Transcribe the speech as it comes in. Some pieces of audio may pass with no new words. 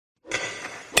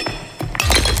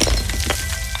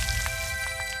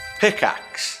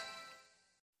Pickaxe.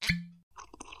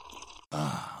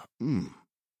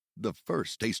 The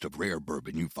first taste of rare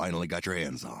bourbon you finally got your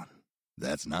hands on.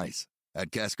 That's nice.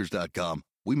 At Caskers.com,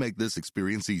 we make this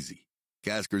experience easy.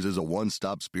 Caskers is a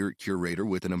one-stop spirit curator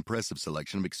with an impressive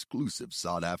selection of exclusive,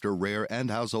 sought-after, rare,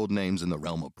 and household names in the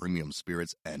realm of premium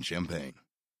spirits and champagne.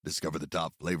 Discover the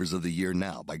top flavors of the year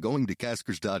now by going to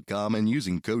Caskers.com and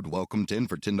using code WELCOME10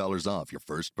 for $10 off your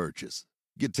first purchase.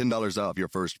 Get $10 off your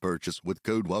first purchase with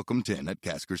code WELCOME10 at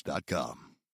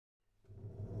Caskers.com.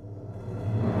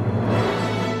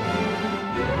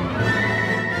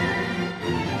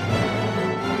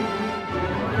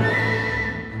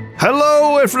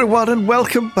 Hello, everyone, and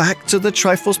welcome back to the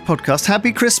Triforce Podcast.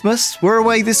 Happy Christmas. We're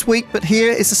away this week, but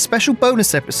here is a special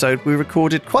bonus episode we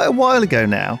recorded quite a while ago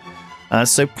now.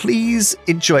 So please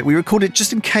enjoy it. We recorded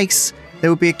just in case there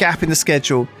would be a gap in the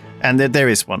schedule, and there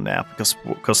is one now,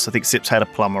 because I think Zips had a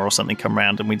plumber or something come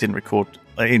round and we didn't record.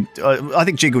 I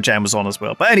think Jingle Jam was on as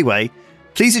well. But anyway,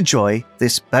 please enjoy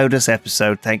this bonus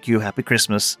episode. Thank you. Happy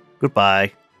Christmas.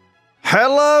 Goodbye.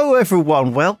 Hello,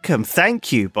 everyone. Welcome.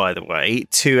 Thank you, by the way,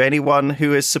 to anyone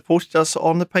who has supported us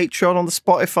on the Patreon, on the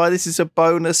Spotify. This is a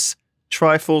bonus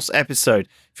Triforce episode.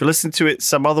 If you're listening to it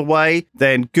some other way,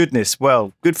 then goodness,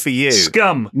 well, good for you.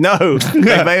 Scum. No,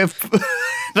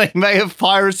 they may have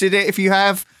pirated it. If you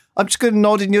have, I'm just going to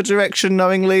nod in your direction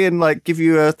knowingly and give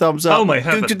you a thumbs up. Oh my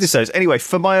heavens. Goodness knows. Anyway,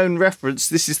 for my own reference,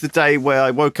 this is the day where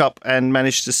I woke up and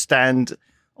managed to stand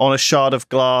on a shard of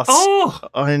glass. Oh,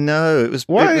 I know. It was.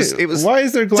 Why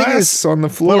is there glass on the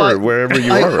floor wherever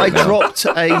you are right now? I dropped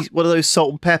one of those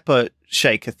salt and pepper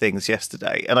shaker things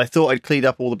yesterday, and I thought I'd cleaned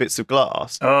up all the bits of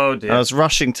glass. Oh dear! And I was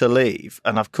rushing to leave,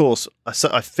 and of course,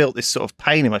 I felt this sort of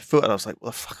pain in my foot, and I was like, "What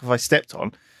the fuck have I stepped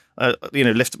on?"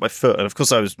 Lifted my foot, and of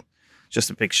course, I was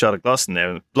just a big shard of glass in there,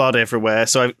 and blood everywhere.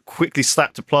 So I quickly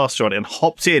slapped a plaster on it and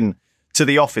hopped in to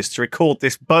the office to record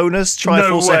this bonus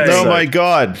Triforce episode. Oh my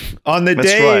God. On the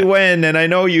day when, and I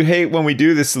know you hate when we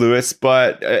do this, Lewis,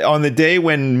 but on the day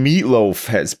when Meatloaf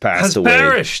has passed away.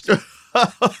 Perished.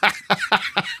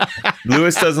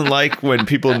 Lewis doesn't like when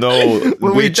people know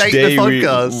when which day we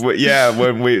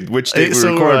which day we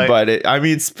record, right. but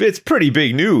it's pretty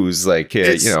big news.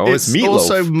 It's Meatloaf.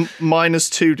 Also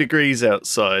 -2 degrees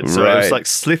outside, so it was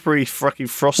slippery, fucking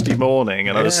frosty morning,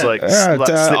 and I was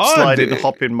sliding,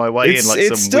 hopping my way in.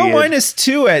 It's still weird...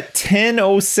 -2 at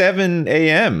 10:07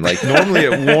 a.m. Normally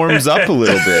it warms up a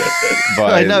little bit.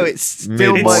 I know it's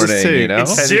still -2.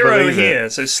 It's 0 here,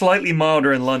 so slightly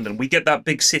milder in London. We get that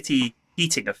big city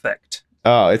heating effect.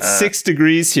 Oh, it's 6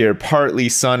 degrees here, partly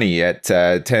sunny at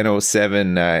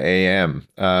 10:07 a.m.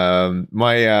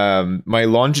 My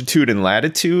longitude and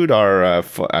latitude are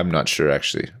I'm not sure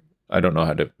actually. I don't know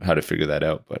how to figure that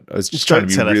out, but I was just trying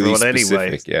to be really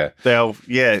specific. Anyway.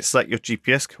 It's like your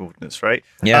GPS coordinates, right?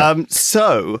 Yeah.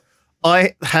 So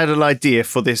I had an idea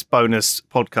for this bonus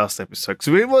podcast episode because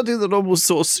we didn't want to do the normal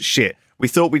sort of shit. We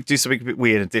thought we'd do something a bit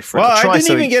weird and different. Well, I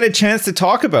didn't even get a chance to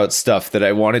talk about stuff that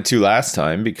I wanted to last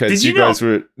time because you guys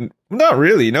were not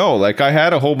really. No, I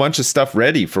had a whole bunch of stuff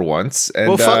ready for once,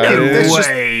 and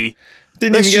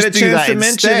didn't even get a chance to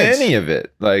mention any of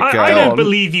it. I don't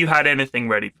believe you had anything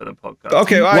ready for the podcast.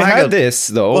 Okay, I had this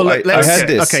though. Well, I had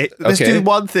this. Okay, let's do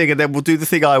one thing, and then we'll do the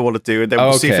thing I want to do, and then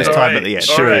we'll see if there's time at the end.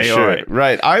 Sure.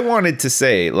 Right. I wanted to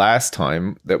say last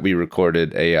time that we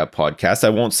recorded a podcast. I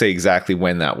won't say exactly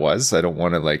when that was. I don't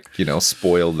want to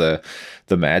spoil the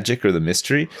magic or the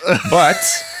mystery, but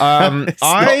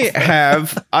I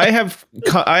have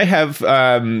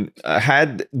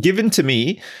had given to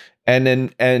me. And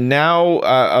now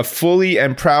a fully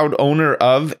and proud owner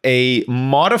of a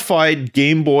modified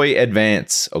Game Boy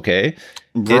Advance. Okay,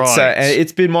 right.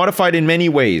 It's been modified in many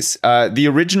ways. The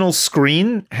original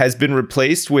screen has been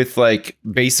replaced with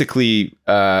basically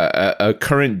a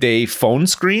current day phone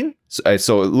screen,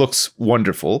 so it looks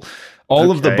wonderful. All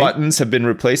of the buttons have been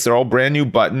replaced. They're all brand new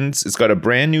buttons. It's got a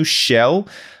brand new shell.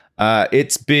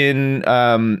 It's been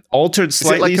altered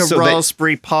slightly. Is it like a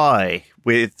Raspberry Pi?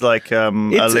 With a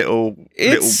little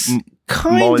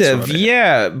kind of,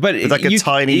 yeah, but with a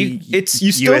tiny. You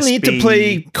still USB. need to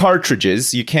play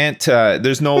cartridges. You can't.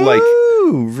 There's no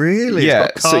Oh, really? Yeah,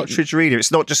 it's got cartridge reader. It's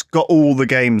not just got all the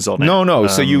games on it. No.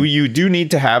 So you do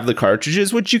need to have the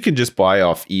cartridges, which you can just buy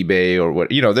off eBay or what.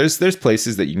 There's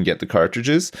places that you can get the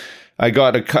cartridges. I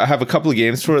have a couple of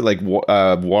games for it, like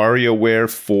WarioWare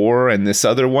 4 and this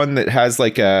other one that has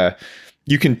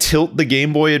you can tilt the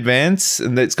Game Boy Advance,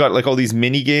 and it's got all these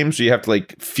mini games where you have to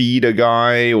feed a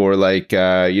guy or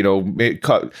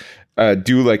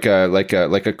do like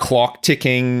a clock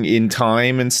ticking in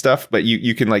time and stuff, but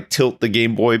you can like tilt the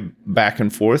Game Boy back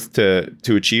and forth to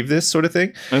achieve this sort of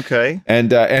thing. Okay. And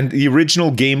the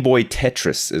original Game Boy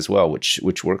Tetris as well,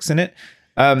 which works in it.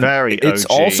 It's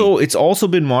OG. also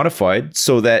been modified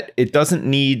so that it doesn't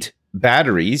need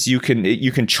batteries. You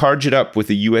can charge it up with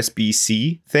a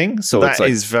USB-C thing. So that it's like,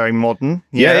 is very modern.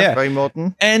 Yeah. Very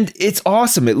modern. and it's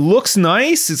awesome. It looks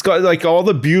nice. It's got like all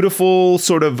the beautiful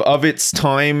sort of its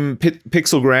time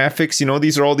pixel graphics. You know,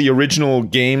 these are all the original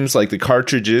games, like the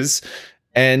cartridges,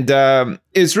 and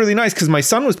it's really nice because my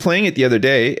son was playing it the other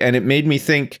day, and it made me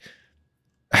think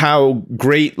how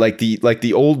great like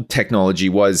the old technology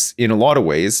was in a lot of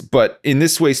ways, but in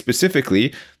this way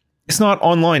specifically, it's not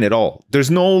online at all. There's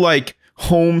no like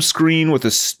home screen with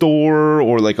a store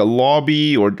or like a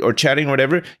lobby or chatting or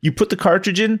whatever. You put the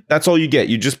cartridge in, that's all you get.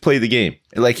 You just play the game.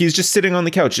 Like he's just sitting on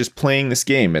the couch just playing this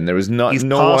game, and there was no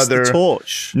other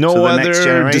torch, no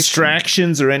other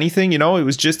distractions or anything. You know, it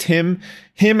was just him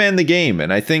and the game.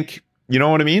 And I think, you know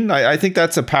what I mean? I think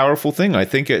that's a powerful thing. I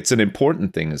think it's an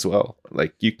important thing as well.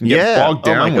 Like you can get bogged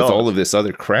down with all of this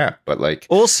other crap, but like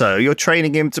also you're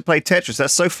training him to play Tetris.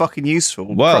 That's so fucking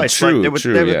useful. Well, Christ, true, like,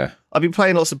 yeah. I've been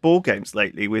playing lots of board games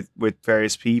lately with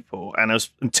various people, and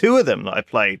two of them that I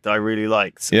played that I really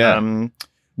liked.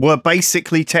 Were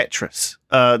basically Tetris.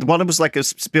 The one was like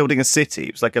building a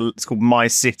city. It's called My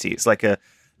City. It's like a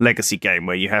legacy game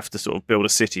where you have to sort of build a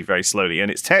city very slowly,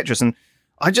 and it's Tetris. And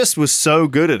I just was so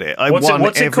good at it. I won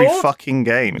every fucking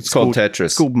game. It's called Tetris.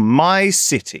 It's called My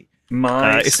City.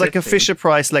 It's City. like a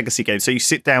Fisher-Price legacy game. So you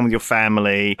sit down with your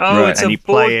family. Oh, it's and a you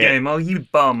board play game. Oh, you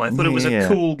bum. I thought it was a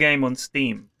cool game on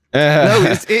Steam. No,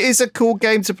 it is a cool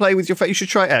game to play with your family. You should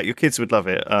try it out. Your kids would love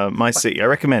it. My City. I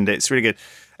recommend it. It's really good.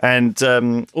 And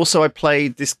also I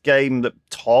played this game that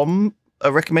Tom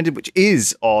recommended, which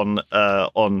is on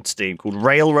Steam, called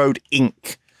Railroad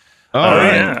Inc. Oh,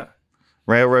 yeah.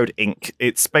 Railroad Inc.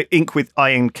 It's Inc. with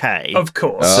INK. Of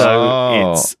course.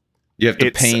 So you have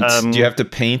to paint. Do you have to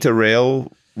paint a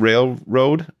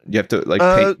railroad? You have to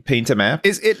like paint a map.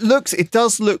 It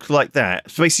does look like that.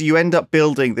 So basically, you end up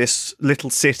building this little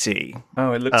city.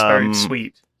 Oh, it looks very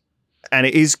sweet. And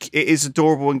it is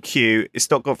adorable and cute. It's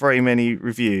not got very many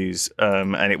reviews,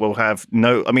 and it will have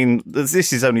no. I mean,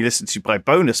 this is only listened to by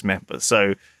bonus members,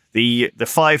 so. The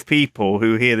 5 people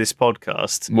who hear this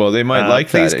podcast, well, they might like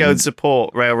please that. Please go and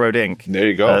support Railroad Inc. There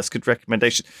you go. That's a good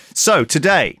recommendation. So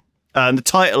today, the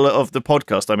title of the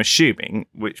podcast, I'm assuming,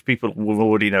 which people will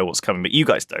already know what's coming, but you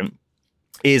guys don't,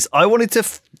 is I wanted to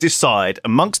decide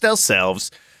amongst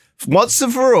ourselves, once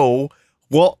and for all,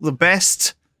 what the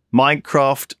best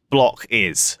Minecraft block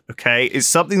is. Okay, it's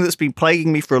something that's been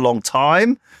plaguing me for a long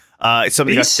time. It's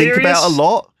something I think about a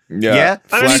lot. Yeah.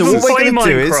 So what we're going to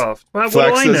do is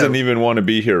Flax doesn't even want to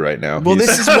be here right now. Well,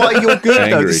 this is why you're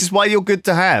good, though. This is why you're good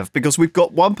to have, because we've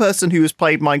got one person who has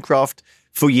played Minecraft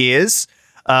for years,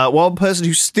 one person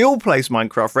who still plays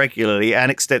Minecraft regularly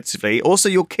and extensively. Also,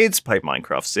 your kids play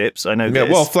Minecraft, Sips. I know this.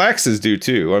 Well, Flaxes do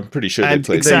too. I'm pretty sure they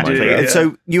play exactly. Minecraft. And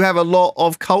so you have a lot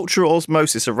of cultural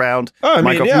osmosis around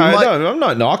Minecraft. Yeah, I'm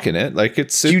not knocking it. Like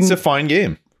it's a fine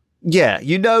game. Yeah,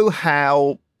 you know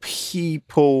how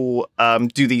people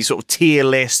do these sort of tier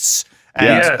lists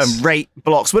and rate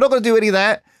blocks. We're not going to do any of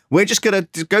that. We're just going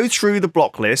to go through the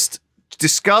block list,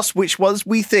 discuss which ones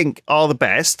we think are the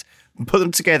best, and put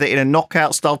them together in a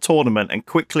knockout style tournament and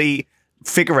quickly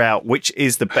figure out which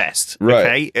is the best. Right.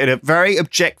 Okay, in a very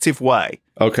objective way.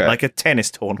 Okay, like a tennis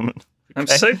tournament. I'm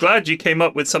so glad you came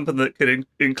up with something that could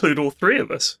include all 3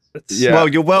 of us. Well,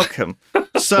 you're welcome.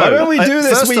 So why don't we do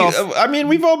this?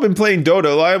 We've all been playing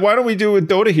Dota. Why don't we do with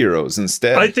Dota Heroes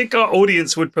instead? I think our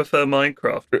audience would prefer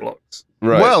Minecraft blocks.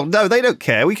 Right. Well, no, they don't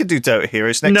care. We could do Dota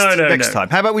Heroes next time.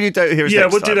 How about we do Dota Heroes next time? Yeah,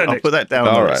 we'll do that I'll put that down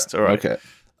on the list. All right. Okay.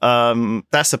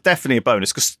 That's definitely a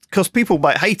bonus because people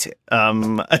might hate it,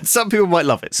 and some people might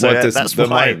love it. So that's the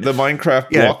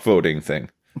Minecraft block voting thing.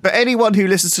 But anyone who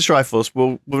listens to Triforce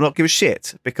will not give a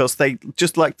shit because they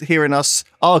just like hearing us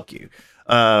argue.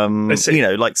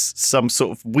 Like some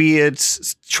sort of weird,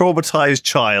 traumatized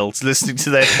child listening to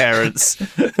their parents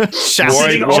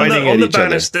shouting on the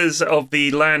banisters of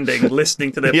the landing,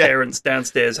 listening to their parents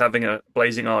downstairs having a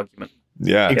blazing argument.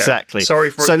 Yeah, exactly.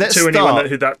 Sorry for anyone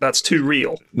that's too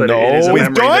real. But no,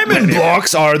 with diamond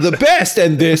blocks are the best,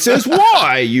 and this is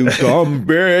why, you dumb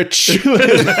bitch.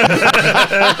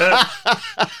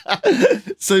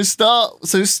 So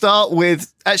start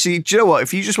with, actually, do you know what?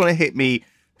 If you just want to hit me,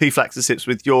 P-Flax and Sips,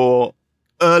 with your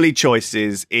early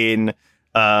choices in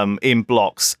in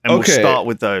blocks, and we'll start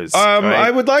with those.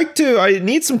 Right? I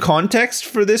need some context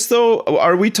for this, though.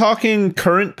 Are we talking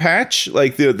current patch,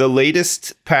 like the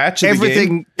latest patch?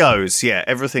 Everything goes, yeah.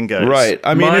 Everything goes. Right.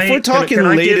 I mean, if we're talking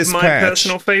can latest I give my patch,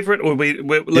 personal favorite, or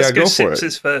let's go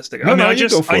Sips's first.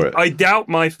 I doubt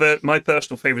my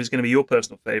personal favorite is going to be your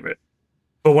personal favorite.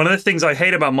 But one of the things I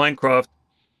hate about Minecraft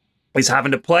is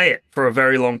having to play it for a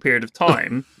very long period of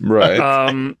time.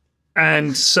 Right.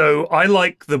 And so I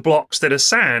like the blocks that are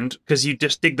sand because you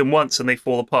just dig them once and they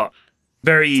fall apart.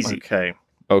 Very easy.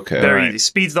 Okay. Very easy.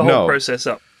 Speeds the whole process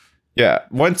up. Yeah.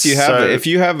 Once you have if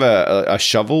you have a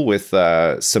shovel with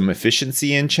some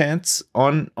efficiency enchants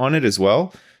on it as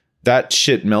well, that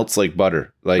shit melts like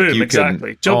butter. Like Boom,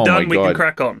 exactly. Job done. We can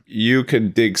crack on. You can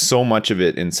dig so much of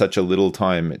it in such a little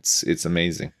time. It's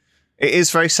amazing. It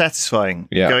is very satisfying.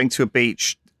 Yeah. Going to a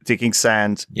beach, digging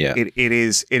sand. Yeah. It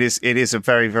is a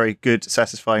very, very good,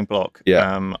 satisfying block.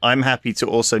 Yeah. I'm happy to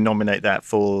also nominate that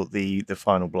for the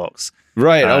final blocks.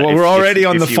 Right. We're already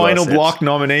on the final block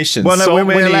nominations. Well, no,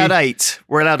 we're allowed 8.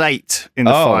 We're allowed 8 in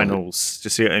the finals. Do you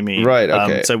see what I mean? Right.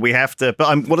 Okay. So we have to. But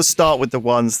I want to start with the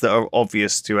ones that are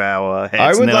obvious to our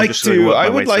heads. I would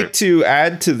like to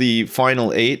add to the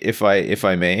final 8, if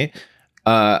I may,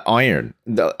 iron,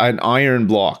 an iron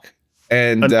block.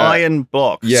 And an iron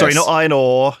block. Yes. Sorry, not iron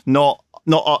ore, not.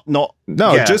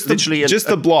 Just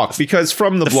the block, because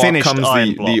from the block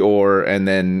comes the ore, and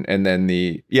then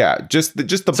the just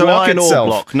the so block an iron itself. Ore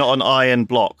block, not an iron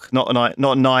block, not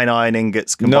 9 iron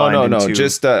ingots combined. No,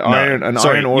 just iron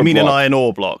ore. You mean block. An iron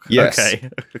ore block? Yes. Okay.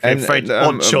 And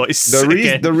odd choice.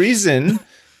 The reason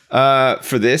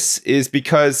for this is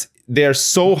because they're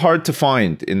so hard to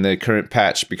find in the current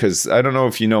patch. Because I don't know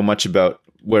if you know much about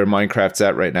where Minecraft's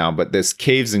at right now, but this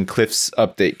Caves and Cliffs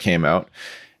update came out,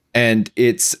 and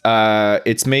it's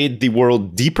made the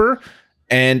world deeper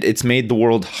and it's made the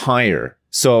world higher.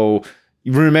 So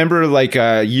you remember, like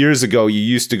years ago, you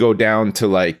used to go down to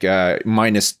like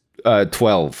minus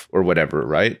 12 or whatever,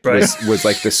 right? Was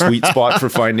like the sweet spot for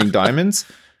finding diamonds.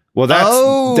 Well,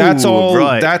 that's all.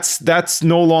 Right. That's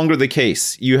no longer the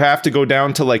case. You have to go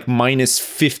down to like minus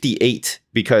 58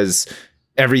 because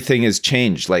everything has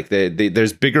changed. Like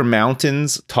there's bigger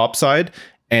mountains topside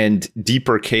and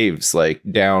deeper caves like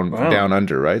down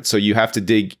under, right? So you have to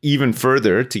dig even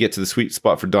further to get to the sweet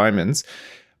spot for diamonds,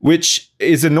 which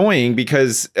is annoying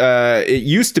because it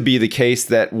used to be the case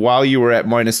that while you were at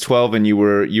minus 12 and you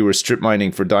were strip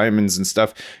mining for diamonds and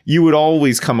stuff, you would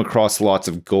always come across lots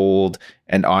of gold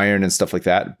and iron and stuff like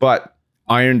that. But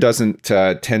iron doesn't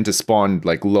tend to spawn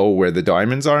like low where the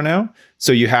diamonds are now.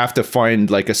 So you have to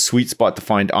find like a sweet spot to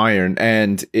find iron,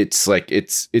 and it's like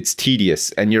it's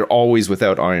tedious, and you're always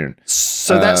without iron.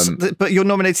 So but you're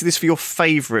nominating this for your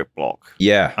favorite block.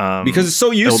 Yeah, because it's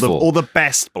so useful. Or the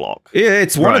best block. Yeah,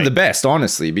 it's one of the best,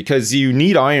 honestly, because you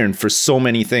need iron for so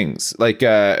many things. Like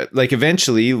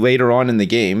eventually later on in the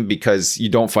game, because you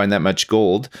don't find that much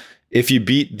gold. If you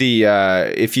beat the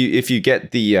if you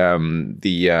get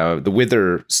the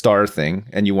wither star thing,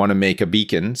 and you want to make a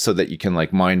beacon so that you can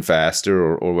like mine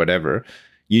faster or whatever,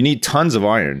 you need tons of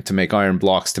iron to make iron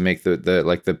blocks to make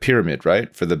the pyramid,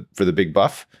 right, for the big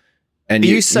buff. And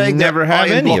you saying never have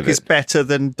iron any block of it. Is better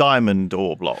than diamond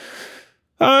ore block?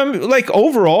 Like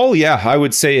overall, yeah, I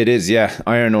would say it is. Yeah,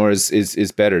 iron ore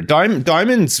is better.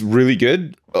 Diamond's really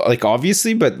good, like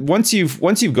obviously, but once you've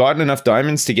gotten enough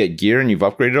diamonds to get gear and you've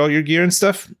upgraded all your gear and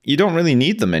stuff, you don't really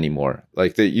need them anymore.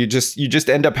 Like you just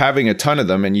end up having a ton of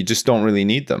them, and you just don't really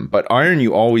need them. But iron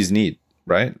you always need,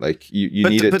 right? Like you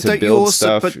need it to build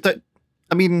stuff.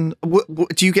 I mean,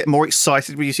 do you get more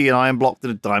excited when you see an iron block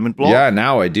than a diamond block? Yeah,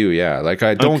 now I do, yeah. Like,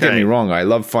 don't get me wrong, I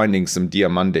love finding some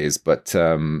Diamondes, but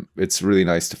it's really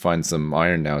nice to find some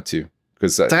iron now, too.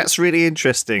 That's really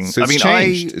interesting. So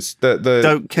I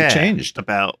don't care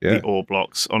about the ore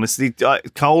blocks, honestly.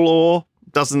 Coal ore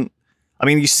doesn't... I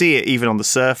mean, you see it even on the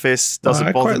surface.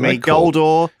 Doesn't bother me. Like gold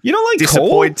ore. You don't like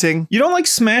disappointing. Coal? You don't like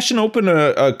smashing open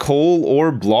a coal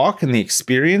ore block and the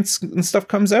experience and stuff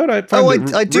comes out? I do really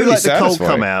like the coal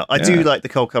come out. I do like the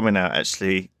coal coming out,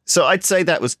 actually. So I'd say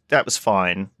that was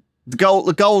fine. The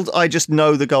gold. I just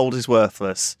know the gold is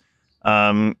worthless.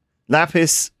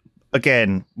 Lapis,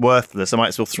 again, worthless. I might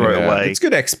as well throw it away. It's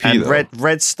good XP and though.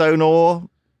 Redstone ore.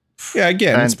 Yeah,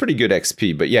 again, it's pretty good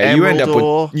XP. But yeah, you end up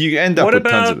with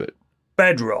tons of it.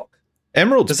 Bedrock.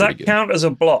 Emerald. Does that count as a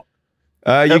block?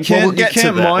 You can't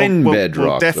mine bedrock.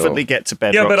 We'll definitely get to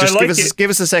bedrock. Yeah, but just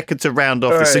give us a second to round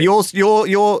off this. So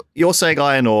you're saying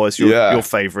iron ore is your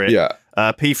favorite. Yeah.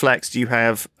 P-Flex, do you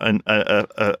have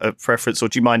a preference, or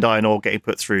do you mind iron ore getting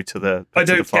put through to the? I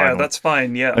don't care. That's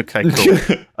fine. Yeah. Okay.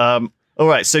 Cool. All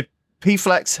right. So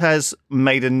Pflax has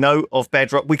made a note of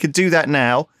Bedrock. We could do that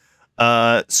now.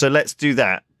 So let's do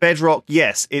that. Bedrock,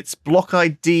 yes, it's block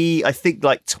ID, I think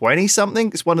like 20 something.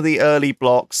 It's one of the early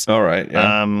blocks. All right.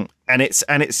 Yeah. And it's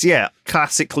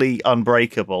classically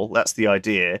unbreakable. That's the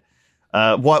idea.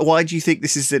 Why do you think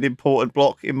this is an important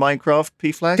block in Minecraft,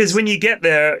 Pflax? Because when you get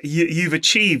there, you've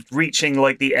achieved reaching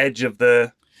like the edge of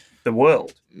the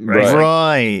world.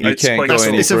 Right. You can't go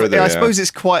any further. I suppose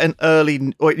it's quite an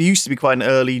early, or it used to be quite an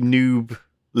early noob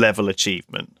level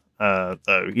achievement, though,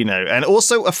 and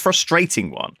also a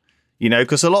frustrating one,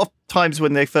 because a lot of times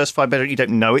when they first find Bedrock, you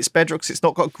don't know it's Bedrock, 'cause it's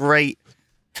not got great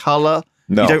color.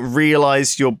 No. You don't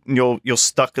realize you're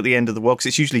stuck at the end of the world, because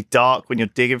it's usually dark when you're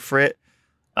digging for it.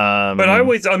 But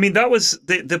that was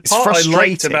the part I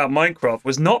liked about Minecraft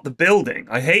was not the building.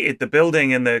 I hated the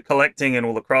building and the collecting and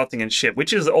all the crafting and shit,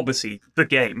 which is obviously the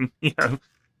game.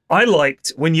 I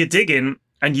liked when you dig in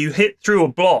and you hit through a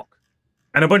block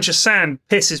and a bunch of sand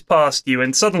pisses past you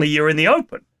and suddenly you're in the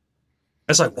open.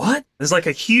 It's like, what? There's like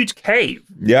a huge cave,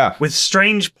 with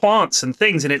strange plants and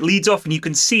things, and it leads off and you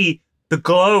can see the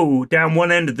glow down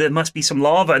one end. There must be some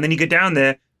lava, and then you go down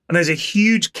there and there's a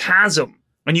huge chasm.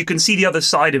 And you can see the other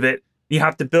side of it. You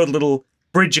have to build a little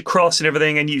bridge across and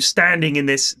everything, and you standing in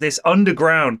this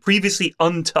underground, previously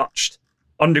untouched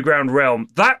underground realm.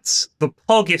 That's the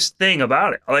poggest thing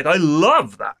about it. Like, I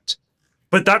love that.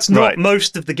 But that's not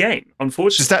most of the game,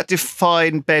 unfortunately. Does that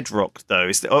define Bedrock, though?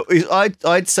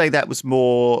 I'd say that was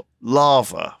more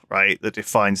lava, right? That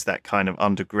defines that kind of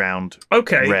underground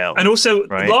realm. And also,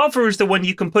 lava is the one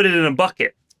you can put it in a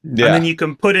bucket. Yeah. And then you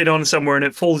can put it on somewhere and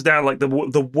it falls down like the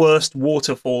worst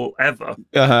waterfall ever.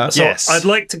 So yes. I'd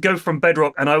like to go from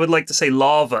Bedrock, and I would like to say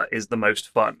lava is the most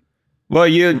fun. Well,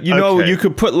 you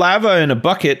could put lava in a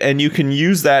bucket and you can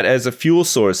use that as a fuel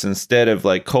source instead of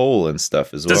like coal and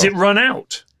stuff as well. Does it run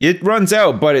out? It runs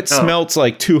out, but it smelts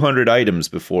like 200 items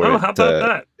before how about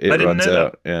that? It runs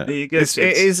out. Yeah. There you go. It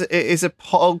is a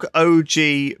POG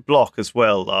OG block as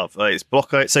well, lava. It's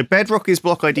block. So Bedrock is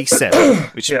block ID 7,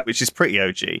 which is pretty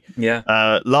OG.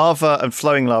 Yeah. Lava and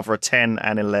flowing lava are 10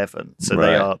 and 11, so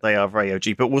they are very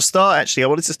OG. But we'll start. Actually, I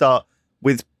wanted to start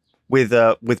with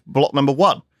block number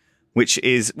 1, which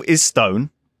is stone.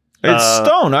 It's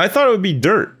stone. I thought it would be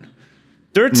dirt.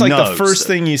 Dirt's like the first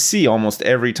thing you see almost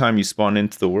every time you spawn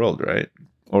into the world, right?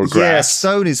 Or grass. Yeah,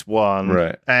 stone is one.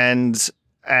 Right. And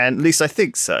at least I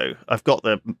think so. I've got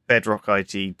the Bedrock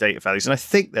ID data values, and I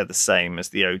think they're the same as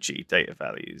the OG data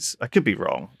values. I could be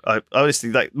wrong. I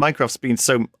honestly, like, Minecraft's been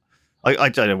so... I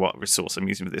don't know what resource I'm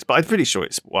using for this, but I'm pretty sure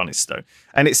one is stone.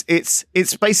 And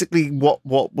it's basically what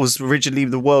was originally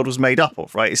the world was made up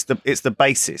of, right? It's the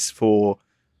basis for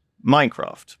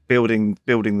Minecraft, building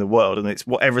the world, and it's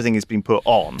what everything has been put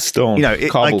on. Stone.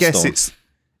 I guess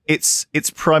it's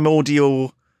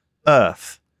primordial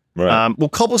earth. Right. Well,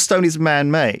 cobblestone is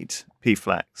man-made.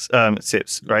 Pflax,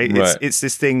 Sips, right? It's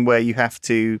this thing where you have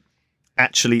to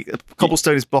actually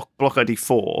cobblestone is block ID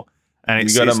 4, and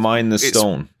you got to mine the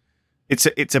stone.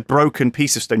 It's a broken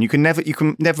piece of stone. You can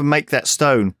never make that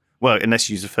stone. Well, unless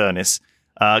you use a furnace.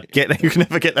 You can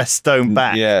never get that stone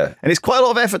back. Yeah. And it's quite a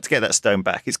lot of effort to get that stone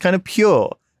back. It's kind of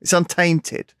pure. It's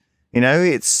untainted.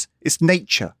 It's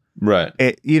nature. Right.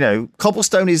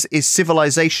 Cobblestone is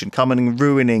civilization coming and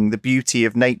ruining the beauty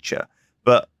of nature.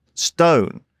 But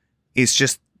stone is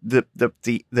just the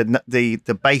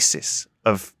basis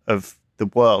of the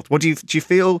world. What do you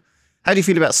feel? How do you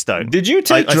feel about stone? Did you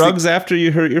take drugs after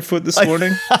you hurt your foot this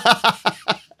morning?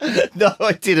 No,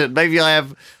 I didn't. Maybe I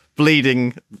have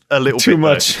bleeding a little bit too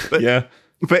much. But, yeah.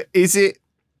 But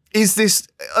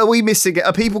are we missing it?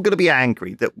 Are people going to be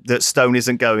angry that stone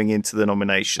isn't going into the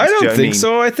nominations? I don't think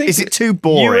so. I think is it too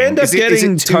boring? You end up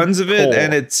getting tons of it,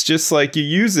 and it's just like you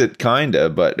use it kinda,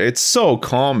 but it's so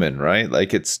common, right?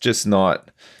 Like it's just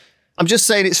not. I'm just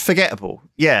saying it's forgettable.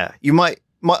 Yeah, you might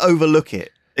overlook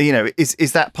it.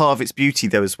 Is that part of its beauty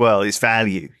though as well? Its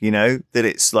value, that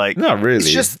it's like not really.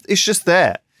 It's just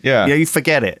there. Yeah, you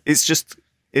forget it. It's just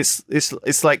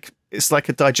it's like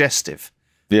a digestive.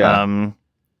 Yeah.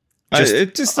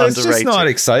 It's just not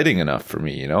exciting enough for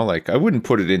me. Like I wouldn't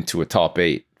put it into a top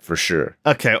 8 for sure.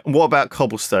 Okay, what about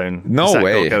cobblestone? No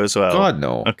way. Go as well? God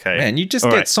no. Okay, man, you just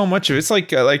get so much of it. It's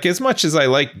like as much as I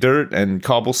like dirt and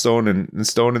cobblestone and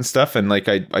stone and stuff, and like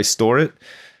I store it.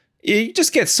 You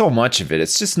just get so much of it.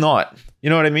 It's just not. You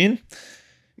know what I mean?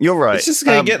 You're right. It's just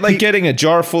gonna get like getting a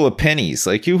jar full of pennies.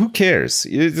 Like who cares?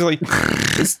 It's like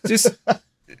it's just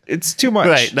it's too much.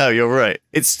 Right? No, you're right.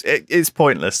 It's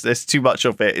pointless. There's too much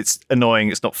of it. It's annoying.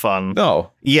 It's not fun.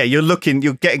 No. Yeah, you're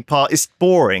getting part. It's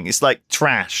boring. It's like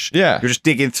trash. Yeah. You're just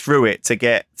digging through it to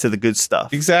get to the good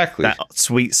stuff. Exactly. That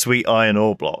sweet iron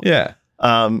ore block. Yeah.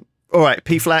 All right,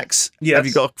 P-Flax, yes. Have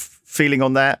you got a feeling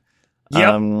on that?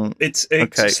 Yep, it's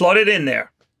okay. Slotted in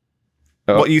there.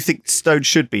 What do you think Stone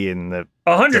should be in the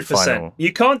 100%.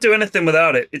 You can't do anything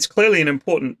without it. It's clearly an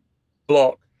important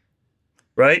block,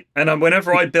 right? And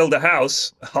whenever I build a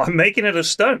house, I'm making it of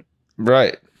stone.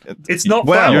 Right. It's not.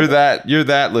 Well, you're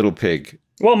that little pig.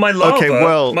 Well, my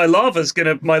lava.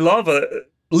 My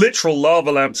literal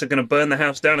lava lamps are gonna burn the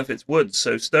house down if it's wood.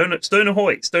 So stone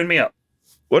ahoy, stone me up.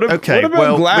 What about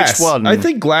glass? Which one? I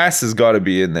think glass has got to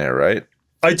be in there, right?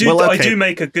 I do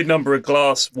make a good number of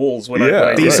glass walls when I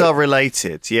play. These are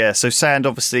related, yeah. So sand,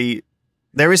 obviously,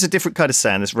 there is a different kind of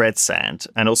sand. There's red sand,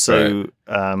 and also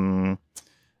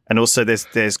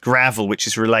there's gravel, which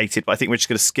is related. But I think we're just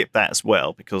going to skip that as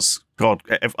well because God,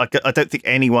 I don't think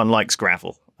anyone likes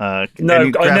gravel. I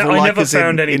never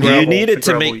found any gravel. You need it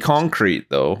to make concrete,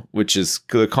 though, which is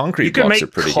the concrete blocks are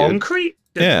pretty good. Concrete?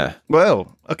 Yeah.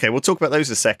 Well, okay, we'll talk about those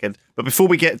in a second. But before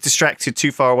we get distracted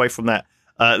too far away from that,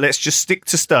 let's just stick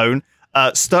to stone.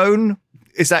 Stone,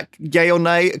 is that yay or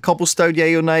nay? Cobblestone,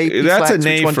 yay or nay? That's a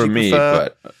nay for me,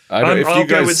 but I'll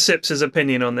go with Sips'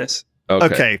 opinion on this.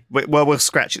 Okay. Well, we'll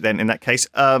scratch it then in that case.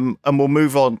 And we'll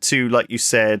move on to, like you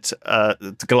said,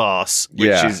 the glass,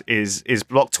 which is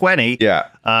block 20. Yeah.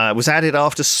 Was added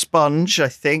after Sponge, I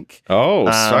think. Oh,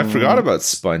 so I forgot about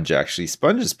Sponge, actually.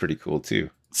 Sponge is pretty cool, too.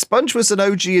 Sponge was an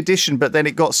OG addition, but then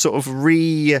it got sort of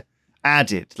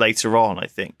re-added later on, I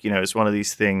think. You know, it's one of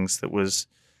these things that was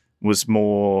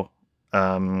more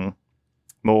it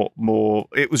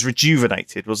was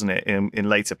rejuvenated, wasn't it, in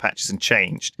later patches and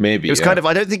changed. Maybe it was kind of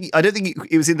I don't think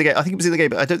it was in the game. I think it was in the game,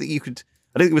 but I don't think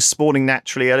it was spawning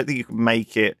naturally. I don't think you could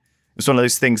make it. It was one of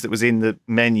those things that was in the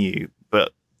menu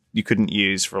but you couldn't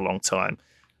use for a long time.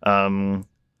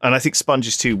 And I think Sponge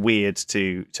is too weird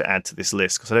to add to this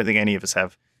list because I don't think any of us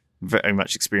have very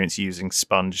much experience using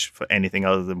Sponge for anything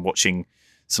other than watching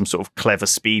some sort of clever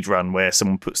speed run where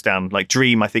someone puts down, like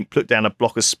Dream, I think, put down a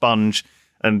block of sponge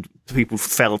and people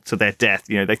fell to their death.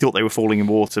 You know, they thought they were falling in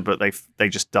water, but they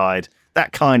just died.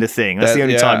 That kind of thing. That's the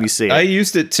only time you see it. I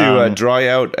used it to dry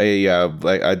out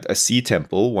a sea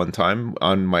temple one time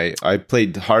I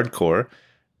played hardcore.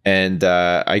 And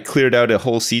I cleared out a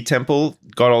whole sea temple,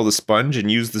 got all the sponge, and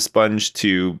used the sponge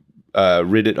to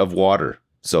rid it of water.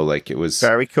 So, like, it was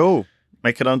very cool.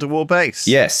 Make an underwater base.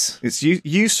 Yes, it's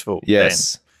useful.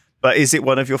 Yes, then. But is it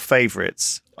one of your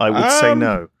favorites? I would say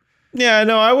no. Yeah,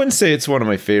 no, I wouldn't say it's one of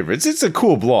my favorites. It's a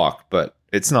cool block, but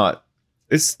it's not.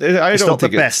 It's not the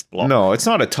best block. No, it's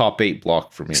not a top 8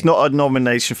 block for me. It's not a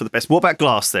nomination for the best. What about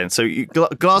glass then? So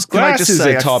glass. Can I just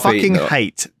say I fucking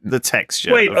hate the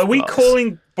texture. Wait, are we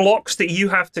calling blocks that you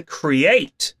have to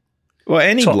create? Well,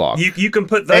 any block. You can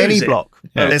put those any in. block.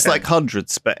 Yeah. There's like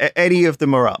hundreds, but any of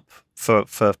them are up for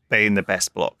being the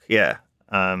best block. Yeah,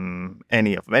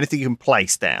 any of them. Anything you can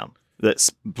place down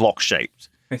that's block shaped.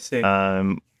 I see.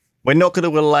 We're not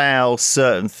going to allow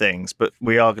certain things, but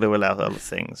we are going to allow other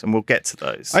things, and we'll get to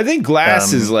those. I think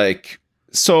glass is like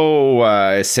so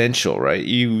essential, right?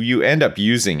 You end up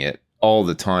using it all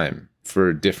the time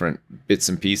for different bits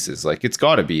and pieces. Like, it's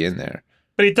got to be in there.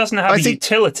 But it doesn't have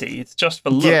utility. It's just for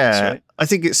looks, right? I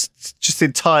think it's just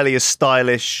entirely a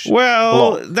stylish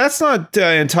block. That's not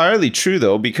entirely true,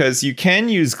 though, because you can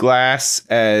use glass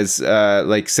as,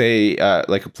 like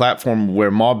a platform where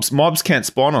mobs can't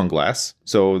spawn on glass.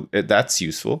 So that's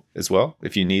useful as well.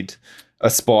 If you need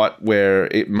a spot where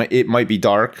it might be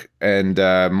dark and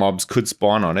mobs could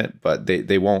spawn on it, but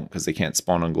they won't because they can't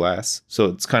spawn on glass. So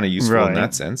it's kind of useful in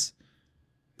that sense.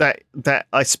 That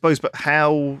I suppose, but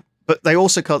how... But they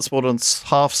also can't spawn on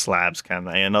half slabs, can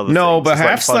they? And other no, things. But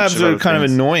half slabs are kind of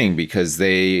annoying because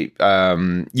they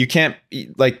you can't,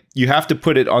 like, you have to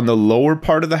put it on the lower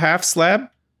part of the half slab,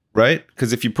 right?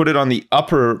 Because if you put it on the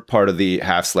upper part of the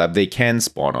half slab, they can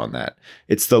spawn on that.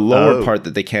 It's the lower part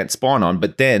that they can't spawn on,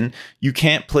 but then you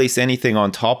can't place anything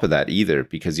on top of that either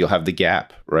because you'll have the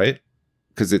gap, right?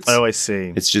 Because it's I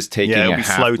see. It's just taking a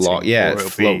half block. Yeah, it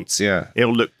floats.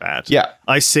 It'll look bad. Yeah,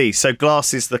 I see. So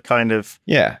glass is the kind of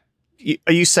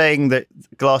Are you saying that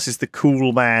glass is the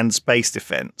cool man's base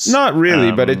defense? Not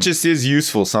really, but it just is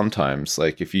useful sometimes.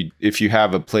 Like if you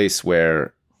have a place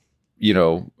where, you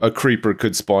know, a creeper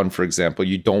could spawn, for example,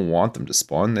 you don't want them to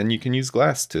spawn, then you can use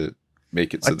glass to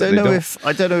make it so that they don't.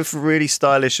 I don't know if really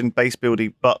stylish and base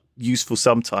building, but useful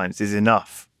sometimes is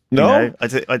enough. No, you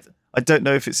know? I don't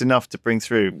know if it's enough to bring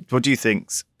through. What do you think,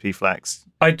 P-Flax?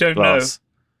 I don't know.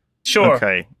 Sure.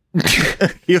 Okay.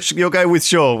 You'll go with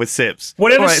Shaw with Sips.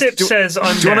 Whatever Sips says, I'm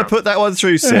down. Do you want to put that one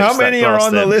through, Sips? How many are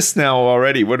on the list now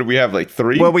already? What do we have, like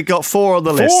 3? Well, we got 4 on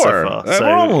the list so far. We're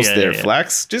almost there,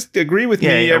 Flax. Just agree with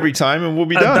me every time and we'll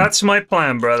be done. That's my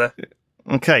plan, brother.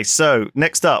 Okay, so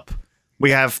next up,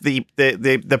 We have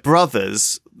the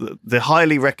brothers, the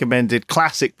highly recommended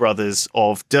classic brothers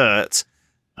of Dirt,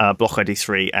 Block ID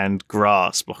 3, and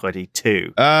Grass, Block ID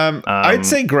 2. I'd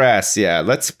say Grass, yeah.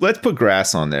 Let's put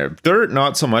Grass on there. Dirt,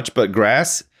 not so much, but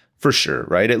Grass for sure,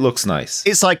 right? It looks nice.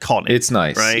 It's iconic. It's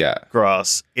nice, right? yeah.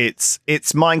 Grass. It's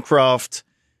Minecraft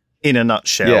in a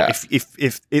nutshell. Yeah.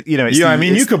 If you know,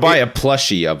 you could buy a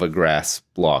plushie of a Grass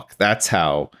block. That's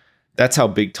how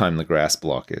big time the Grass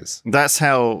block is. That's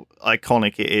how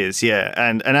iconic it is, yeah.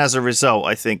 And as a result,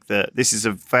 I think that this is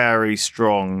a very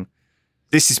strong.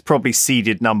 This is probably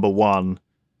seeded number 1.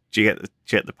 Do you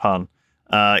get the pun?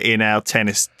 In our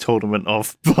tennis tournament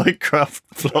of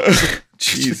Minecraft blocks.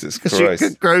 Jesus Christ! You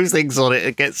can grow things on it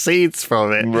and get seeds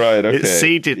from it. Right. Okay. It's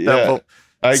seeded number.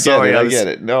 I get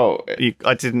it. No,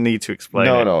 I didn't need to explain.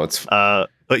 No, it's.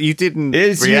 But you didn't.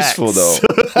 It's react. useful though.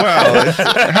 Well,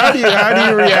 how do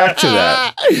you react to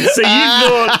that? So you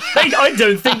thought I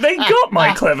don't think they got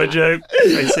my clever joke.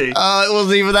 I see. It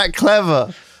wasn't even that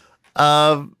clever.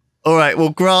 All right. Well,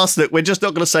 Grass. Look, we're just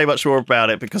not going to say much more about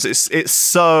it because it's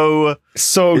so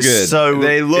good.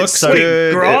 They look so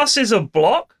good. Grass is a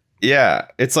block. Yeah,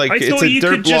 it's like it's a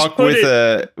dirt block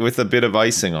with a bit of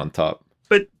icing on top.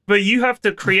 But you have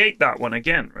to create that one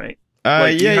again, right? Well,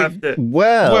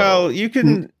 you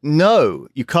can. No,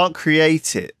 you can't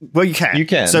create it. Well, you can. You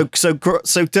can. So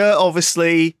dirt,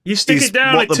 obviously, you stick it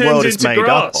down, what it the world turns is into made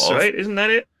grass, up of. right? Isn't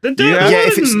that it? The dirt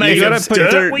isn't made you of gotta put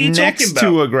dirt. What are you next talking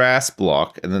about? to a grass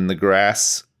block, and then the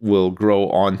grass will grow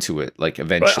onto it, like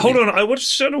eventually. But hold on, I want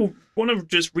to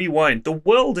just rewind. The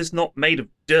world is not made of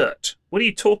dirt. What are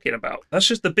you talking about? That's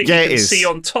just the bit you can see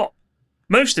on top.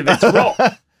 Most of it's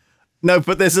rock. No,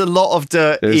 but there's a lot of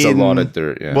dirt. There's a lot of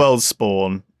dirt. Yeah.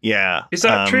 Worldspawn. Yeah. Is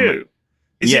that true?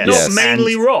 Is yes. it not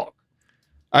mainly rock?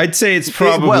 I'd say it's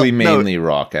probably mainly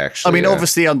rock, actually. I mean,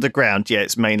 obviously underground,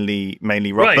 it's mainly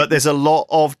rock, right. but there's a lot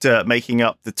of dirt making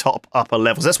up the upper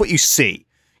levels. That's what you see,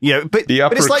 but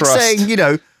it's like crust. saying,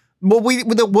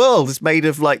 the world is made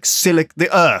of like the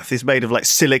Earth is made of like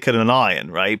silicon and iron,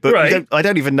 right? But right. I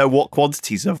don't even know what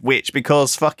quantities of which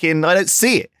because fucking I don't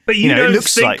see it. But you don't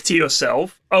think to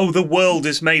yourself, "Oh, the world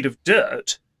is made of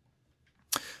dirt."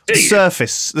 The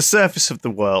surface of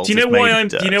the world. Do you know why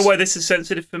Do you know why this is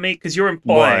sensitive for me? Because you're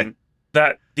implying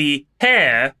that the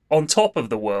hair on top of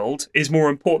the world is more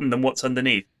important than what's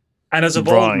underneath. And as a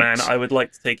bald man, I would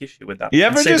like to take issue with that. You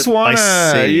ever just want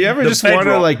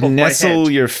to like nestle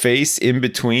your face in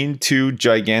between two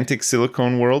gigantic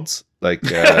silicone worlds? Like,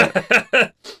 not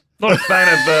a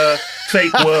fan of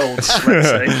fake worlds. Let's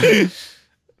say.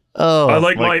 Oh, I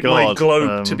like my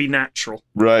globe to be natural.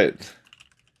 Right.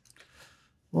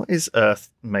 What is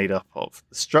Earth made up of?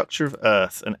 The structure of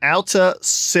Earth: an outer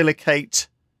silicate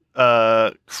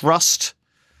crust.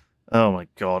 Oh my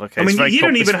god! Okay, I mean, you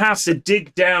don't even have to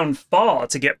dig down far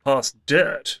to get past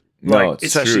dirt. No,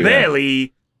 it's true,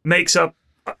 barely makes up.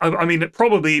 I mean, it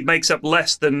probably makes up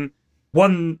less than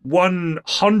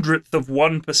 1/100th of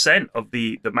 1% of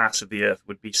the mass of the Earth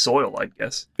would be soil, I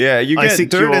guess. Yeah, you get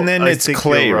dirt and then it's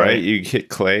clay, right? You hit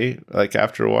clay like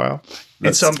after a while.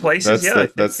 In some places,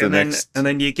 that's the next. And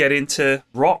then you get into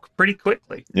rock pretty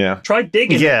quickly. Yeah. Try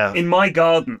digging in my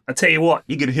garden. I tell you what,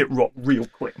 you're going to hit rock real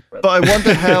quick. Brother. But I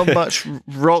wonder how much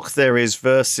rock there is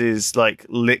versus like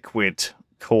liquid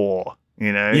core,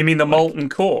 You mean the molten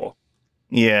core?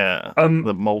 Yeah.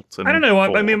 The molten I don't know.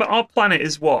 core. I mean, our planet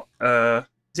is what?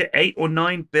 Is it 8 or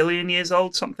 9 billion years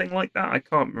old? Something like that? I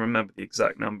can't remember the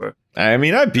exact number. I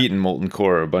mean, I've beaten molten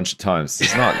core a bunch of times.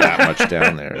 There's not that much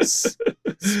down there.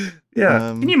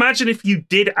 Yeah. Can you imagine if you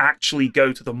did actually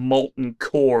go to the molten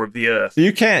core of the Earth?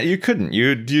 You can't. You couldn't. You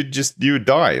would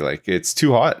die. Like, it's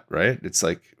too hot, right? It's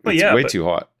like way too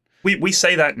hot. We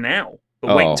say that now,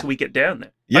 but wait until we get down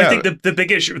there. Yeah. I think the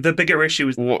bigger issue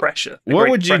is the pressure. What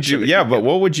would you do? Yeah, but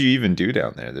what would you even do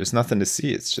down there? There's nothing to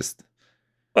see. It's just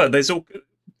there's all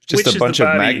just a bunch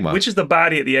of magma. Which is the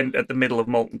baddie at the middle of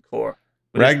molten core?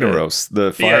 Ragnaros,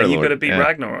 the Fire Lord. Yeah, you got to beat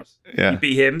Ragnaros. Yeah, you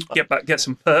beat him. Get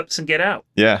some perps and get out.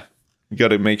 Yeah, you got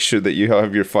to make sure that you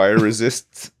have your fire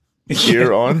resist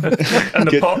gear on and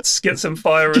the pots. Get some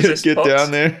fire resist. Get pots.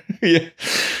 down there. Yeah,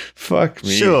 fuck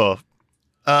me. Sure.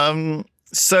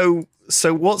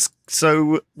 So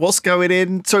what's going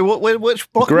in? So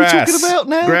which block Grass. are we talking about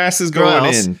now? Grass is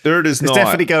going in. Dirt is not. It's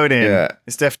definitely going in. Yeah.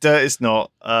 Dirt is not.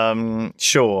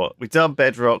 Sure. We've done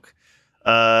bedrock.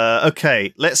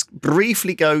 Okay, let's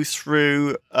briefly go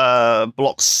through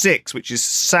block 6, which is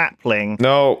sapling.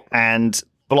 No. And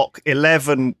block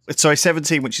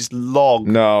 17, which is log.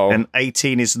 No. And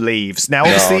 18 is leaves. Now,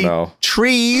 obviously,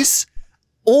 trees,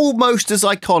 almost as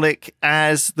iconic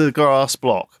as the grass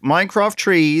block. Minecraft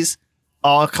trees,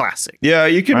 are classic. Yeah,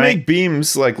 you can make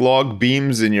beams, like log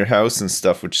beams in your house and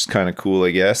stuff, which is kind of cool,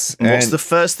 I guess. And what's the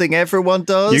first thing everyone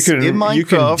does in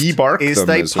Minecraft is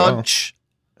they punch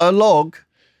a log.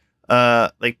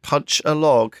 They punch a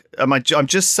log. I'm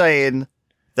just saying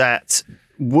that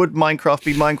would Minecraft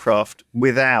be Minecraft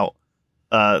without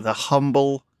the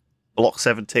humble Block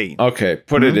 17? Okay,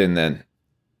 put it in then.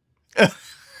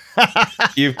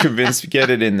 You've convinced me. Get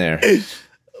it in there.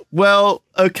 Well,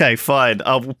 okay, fine.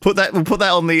 We'll put that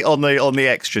on the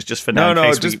extras just for now.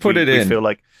 No, just put it in. We feel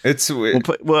like it's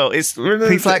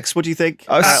P-Flax. What do you think?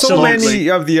 So many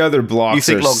of the other blocks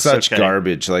are such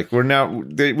garbage. Like we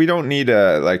don't need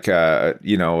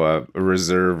a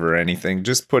reserve or anything.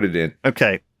 Just put it in.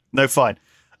 Okay, no, fine.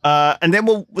 And then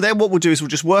what we'll do is we'll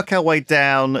just work our way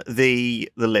down the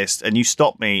list, and you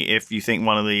stop me if you think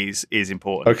one of these is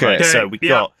important. Okay. Right? So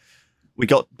we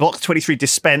got Block 23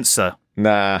 Dispenser.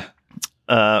 Nah.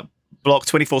 Block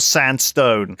 24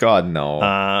 Sandstone. God,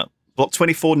 no. Block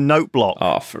 24 Note Block.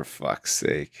 Oh, for fuck's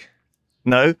sake.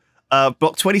 No.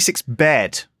 Block 26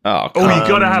 Bed. Oh, you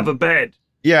gotta have a bed.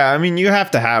 Yeah, I mean, you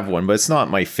have to have one, but it's not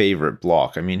my favorite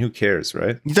block. I mean, who cares,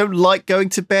 right? You don't like going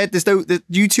to bed?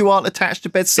 You two aren't attached to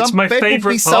bed. It's my favorite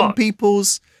will be some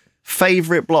people's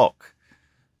favorite block.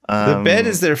 The bed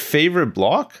is their favorite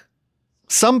block?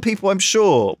 Some people, I'm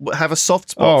sure, have a soft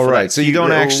spot. Oh, right. So you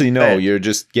don't actually know. Bed. You're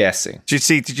just guessing.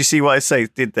 Did you see what I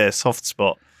did there? Soft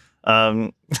spot.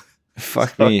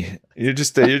 Fuck me. You're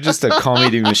just a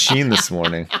comedy machine this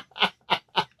morning.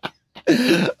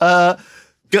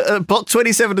 Block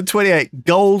 27 and 28,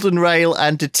 Golden Rail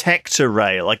and Detector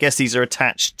Rail. I guess these are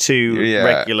attached to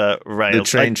regular rails. The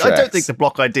train tracks. I don't think the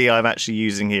block ID I'm actually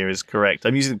using here is correct.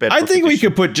 I'm using Bedrock I think edition. we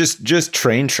could put just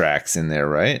train tracks in there,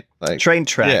 right? Like train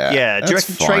track. Yeah. Do you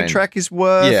reckon train track is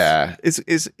worth? Yeah.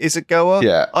 Is a goer?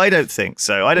 Yeah. I don't think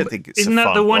so. I don't think it's. Isn't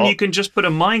that the one block. you can just put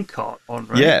a minecart on?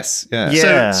 Right? Yes.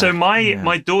 Yeah. So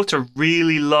my daughter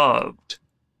really loved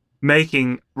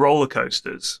making roller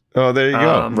coasters. Oh, there you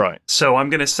go. Right. So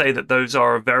I'm going to say that those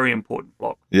are a very important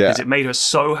block. Yeah. Because it made her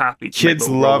so happy. Kids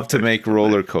love to make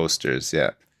roller coasters.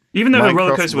 Yeah. Even though the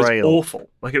roller coaster was awful.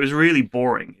 Like, it was really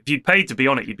boring. If you'd paid to be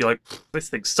on it, you'd be like, this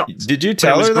thing sucks. Did you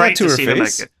tell her that to her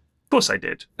face? Of course I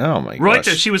did. Oh, my gosh. Right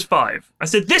there, she was 5. I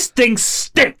said, this thing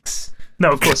stinks.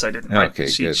 No, of course I didn't. Okay,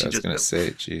 good. I was going to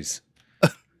say, jeez.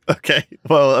 Okay.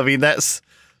 Well, I mean, that's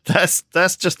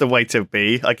just the way to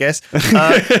be, I guess.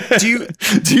 Do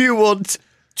you want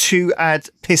to add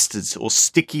pistons or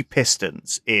sticky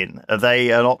pistons in? Are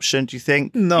they an option, do you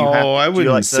think? No, I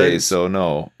wouldn't say so,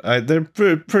 no. They're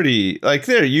pretty, like,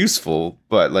 they're useful,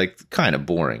 but, like, kind of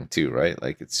boring too, right?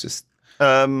 Like, it's just...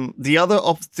 The other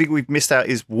thing we've missed out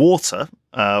is water.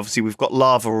 Obviously, we've got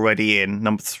lava already in.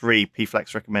 Number 3,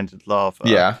 P-Flax recommended lava.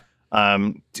 Yeah.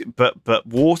 But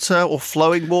water or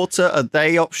flowing water, are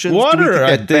they options? Water,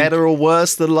 I think better or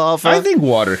worse than lava? I think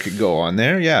water could go on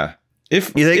there, yeah.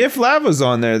 If lava's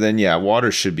on there, then yeah,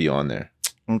 water should be on there.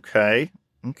 Okay.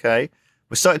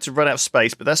 We're starting to run out of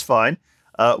space, but that's fine.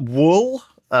 Wool.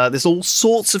 There's all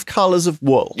sorts of colors of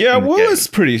wool. Yeah, wool is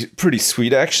pretty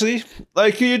sweet, actually.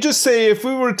 Like, you just say, if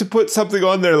we were to put something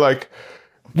on there like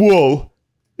wool,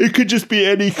 it could just be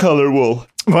any color wool.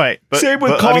 Right. Same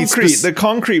with concrete. The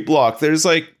concrete block, there's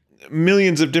like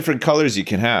millions of different colors you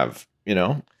can have, you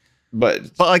know?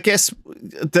 But I guess,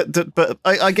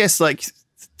 I guess, like,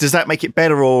 does that make it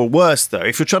better or worse, though?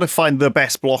 If you're trying to find the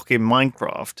best block in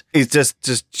Minecraft, it's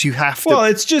just you have to... Well,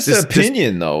 it's just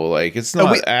opinion, though. Like, it's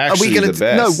not actually the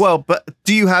best. No, well, but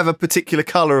do you have a particular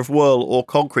color of wool or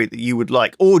concrete that you would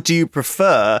like? Or do you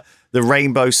prefer the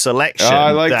rainbow selection?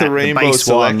 I like the rainbow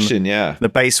selection, yeah. The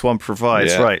base one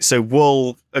provides, right. So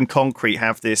wool and concrete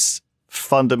have this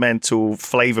fundamental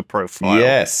flavor profile.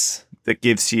 Yes. That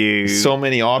gives you... so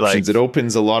many options. It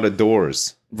opens a lot of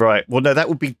doors. Right. Well, no, that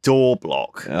would be door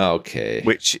block. Okay.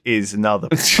 Which is another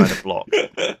kind of block.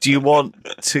 Do you want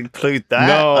to include that?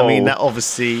 No. I mean, that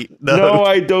obviously... No,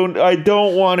 I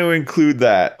don't want to include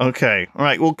that. Okay. All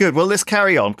right. Well, good. Well, let's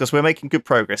carry on because we're making good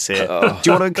progress here. Do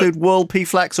you want to include wool,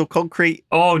 P-Flax, or concrete?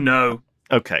 Oh, no.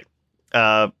 Okay.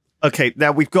 Okay.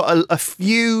 Now, we've got a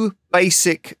few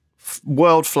basic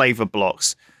world flavor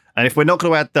blocks. And if we're not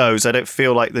going to add those, I don't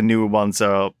feel like the newer ones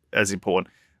are as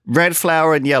important. Red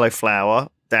flower and yellow flower,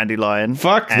 dandelion.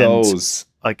 Fuck those.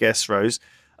 I guess rose.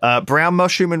 Brown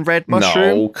mushroom and red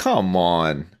mushroom. No, come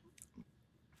on.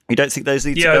 You don't think those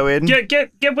need to go in?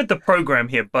 Get with the program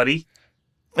here, buddy.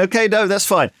 Okay, no, that's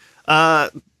fine.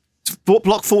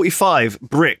 Block 45,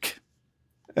 brick.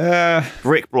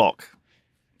 Brick block.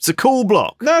 It's a cool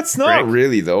block. That's not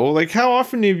really, though. Like, how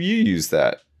often have you used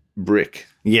that? brick.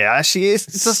 Yeah, actually, it's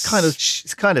just kind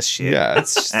of shit. Yeah,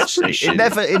 it's actually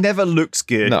it never looks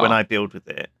good when I build with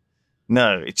it.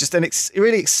 No, it's just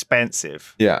really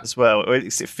expensive. Yeah, as well. Or at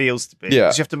least it feels to be. Yeah,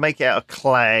 because you have to make it out of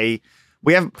clay.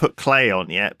 We haven't put clay on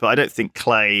yet, but I don't think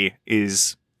clay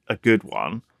is a good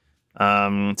one.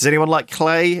 Does anyone like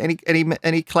clay?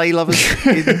 Any clay lovers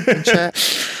in chat?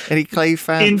 Any clay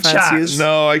fanciers?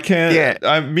 No, I can't.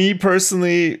 Yeah, me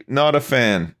personally, not a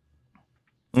fan.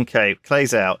 Okay,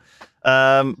 clay's out.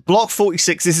 Block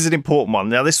 46. This is an important one.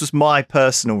 Now, this was my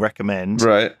personal recommend.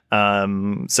 Right.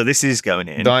 So this is going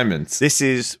in diamonds. This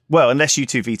is unless you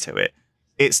two veto it.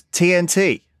 It's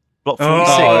TNT. Block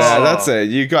 46. Oh yeah, that's it.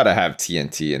 You gotta have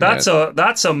TNT in there.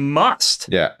 That's a must.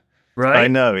 Yeah. Right. I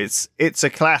know it's a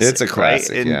classic. It's a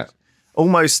classic. Right? Yeah.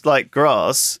 Almost like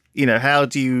grass. How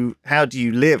do you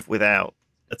live without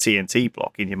a TNT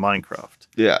block in your Minecraft?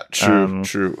 Yeah. True.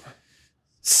 True.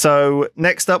 So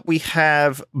next up we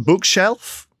have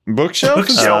Bookshelf.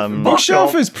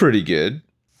 Bookshelf is pretty good.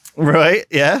 Right,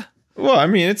 yeah. Well, I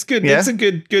mean, it's good. Yeah. It's a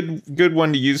good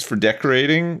one to use for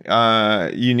decorating.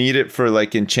 You need it for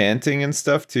like enchanting and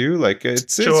stuff too. Like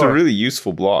it's a really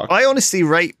useful block. I honestly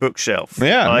rate Bookshelf.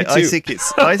 Yeah, I think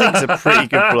it's a pretty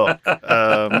good block.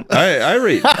 I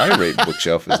rate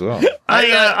Bookshelf as well.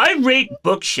 I rate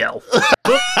Bookshelf.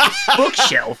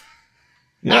 Bookshelf.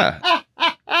 Yeah.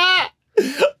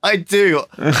 I do.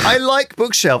 I like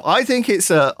Bookshelf. I think it's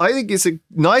a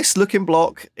nice looking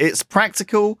block. It's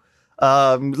practical.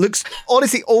 Looks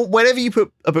honestly, whenever you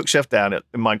put a bookshelf down in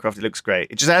Minecraft, it looks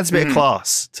great. It just adds a bit of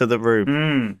class to the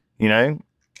room. You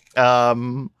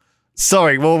know.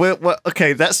 Sorry. Well,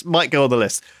 okay. That might go on the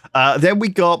list. Then we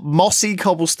got mossy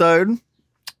cobblestone.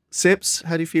 Sips,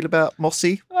 how do you feel about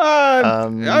mossy?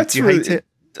 Do you hate it?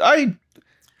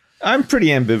 I'm pretty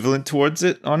ambivalent towards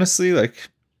it, honestly. Like,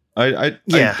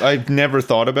 I've never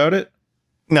thought about it.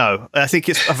 No, I think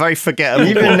it's a very forgettable.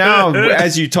 Even now,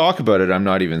 as you talk about it, I'm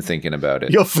not even thinking about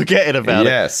it. You're forgetting about it.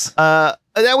 Yes. Now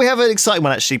we have an exciting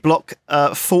one, actually. Block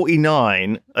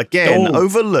 49. Again,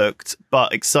 overlooked,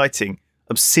 but exciting.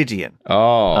 Obsidian.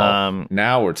 Oh,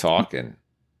 now we're talking.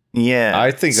 Yeah.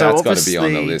 I think that's got to be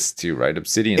on the list too, right?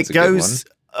 Obsidian's a good one.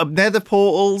 Nether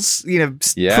portals,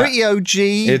 pretty OG.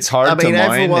 It's hard to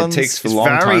mine. It takes a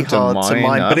long time to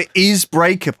mine, but it is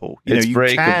breakable. It's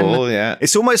breakable, yeah.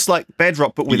 It's almost like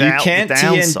Bedrock, but without the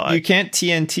downside. You can't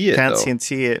TNT it, Can't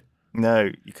TNT it. No,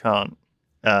 you can't.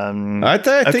 I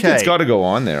think it's got to go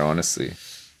on there, honestly.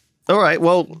 All right.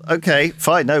 Well, okay,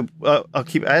 fine. No, I'll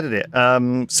keep adding it.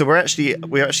 So we're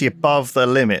actually above the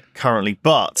limit currently,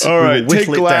 but all right, take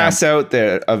glass out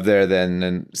of there then,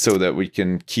 and so that we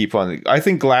can keep on. I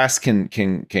think glass can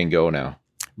go now.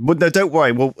 But no, don't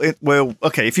worry. Well,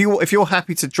 okay. If you're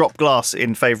happy to drop glass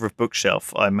in favor of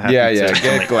Bookshelf, I'm happy. Yeah,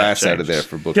 get glass out of there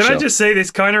for Bookshelf. Can I just say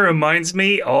this kind of reminds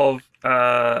me of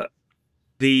the.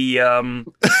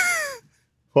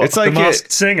 It's like The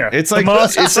Masked Singer. It's like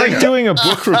doing a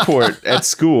book report at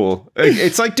school.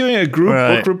 It's like doing a group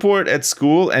book report at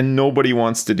school, and nobody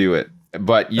wants to do it.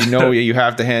 But you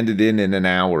have to hand it in an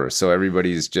hour, so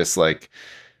everybody's just like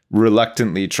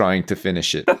reluctantly trying to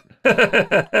finish it.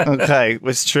 Okay,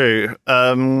 it's true.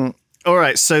 All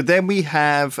right, so then we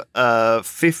have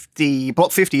 50.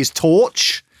 Block 50 is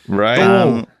Torch.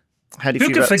 Right. How do you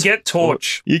Who could forget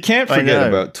Torch? You can't forget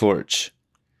about Torch.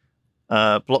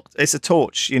 It's a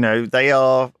torch.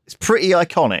 It's pretty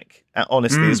iconic,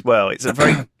 honestly, as well. It's a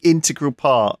very integral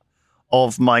part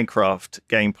of Minecraft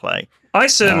gameplay. I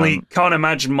certainly can't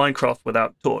imagine Minecraft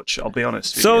without Torch. I'll be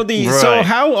honest. So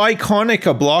how iconic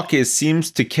a block is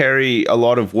seems to carry a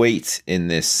lot of weight in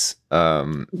this this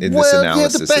analysis. Yeah,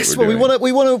 the best one. We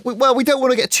don't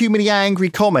want to get too many angry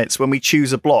comments when we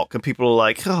choose a block, and people are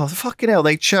like, "Oh, fucking hell,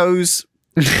 they chose."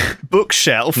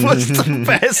 Bookshelf was the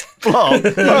best block.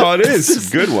 Oh, it is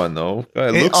a good one though.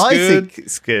 It looks I good. think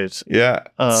it's good. Yeah,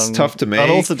 it's tough to make.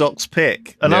 Unorthodox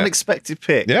pick, an unexpected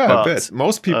pick. Yeah, I bet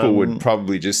most people would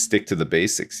probably just stick to the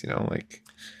basics.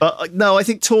 But no, I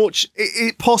think Torch.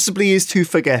 It possibly is too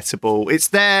forgettable. It's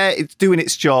there. It's doing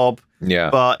its job. Yeah,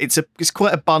 but it's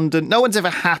quite abundant. No one's ever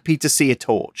happy to see a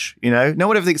torch. No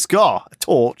one ever thinks, "God, a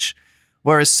torch."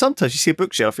 Whereas sometimes you see a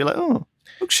bookshelf, you're like, "Oh."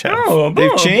 Bookshelf.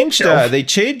 They've changed. They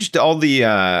changed all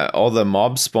the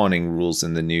mob spawning rules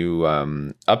in the new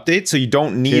update, so you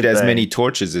don't need as many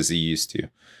torches as you used to.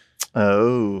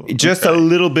 Oh, just a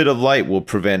little bit of light will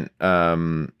prevent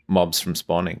mobs from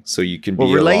spawning, so you can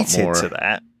be related a lot more. To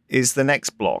that is the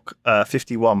next block,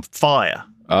 51 fire.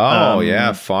 Oh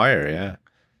yeah, fire. Yeah.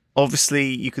 Obviously,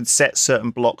 you can set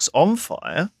certain blocks on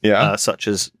fire, such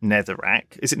as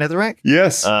netherrack. Is it netherrack?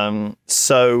 Yes.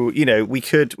 So we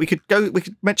could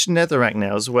mention netherrack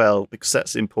now as well because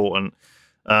that's important.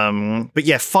 But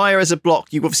yeah, fire as a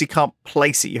block, you obviously can't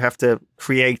place it. You have to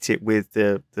create it with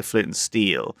the flint and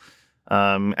steel,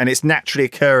 and it's naturally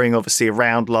occurring, obviously,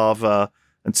 around lava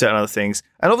and certain other things.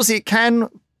 And obviously, it can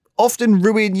often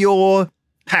ruin your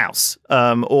house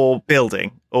or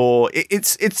building, or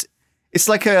it's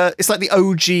like the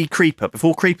OG creeper.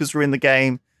 Before creepers were in the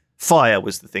game, fire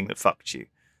was the thing that fucked you.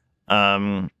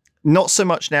 Not so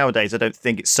much nowadays. I don't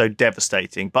think it's so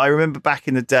devastating. But I remember back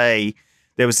in the day,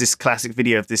 there was this classic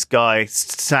video of this guy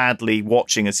sadly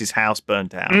watching as his house burned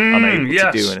down, unable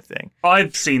to do anything.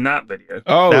 I've seen that video.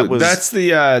 Oh, that's the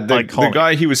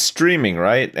guy, he was streaming,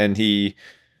 right? And he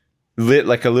lit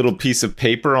like a little piece of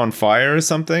paper on fire or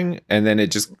something, and then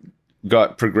it just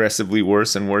got progressively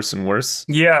worse and worse and worse.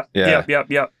 Yeah.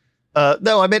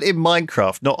 No, I meant in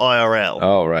Minecraft, not IRL.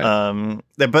 Oh, right.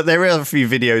 But there are a few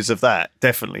videos of that,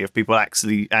 definitely, of people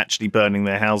actually burning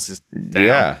their houses down.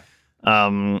 Yeah.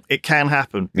 It can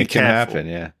happen. It can happen,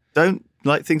 yeah. Don't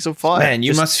light things on fire. Man,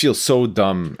 you must feel so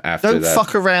dumb after that. Don't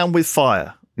fuck around with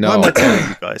fire. No. Why am I telling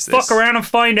you guys this? Fuck around and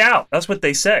find out. That's what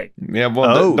they say. Yeah,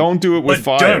 well, don't do it with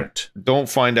fire. Don't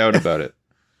find out about it.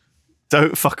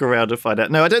 Don't fuck around and find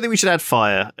out. No, I don't think we should add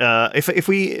fire. If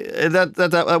we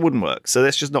that wouldn't work. So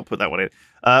let's just not put that one in.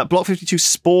 Block 52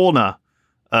 spawner,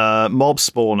 mob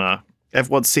spawner.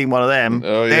 Everyone's seen one of them.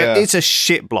 Oh yeah, it's a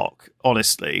shit block.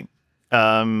 Honestly,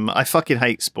 I fucking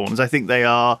hate spawns. I think they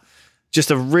are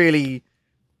just a really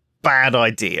bad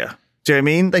idea. Do you know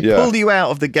what I mean? They pull you out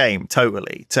of the game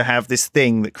totally to have this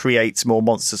thing that creates more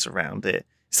monsters around it.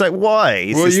 It's like, why?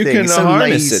 You can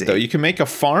harness it, though. You can make a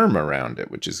farm around it,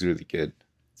 which is really good.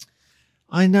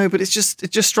 I know, but it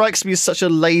just strikes me as such a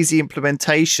lazy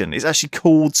implementation. It's actually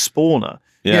called spawner.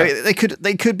 Yeah.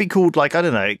 They could be called, like, I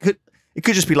don't know, it could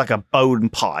just be like a bone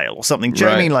pile or something. Do you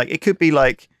know what I mean? Like, it could be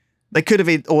like, they could have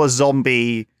been, or a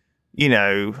zombie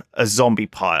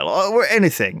pile, or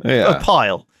anything. Yeah. A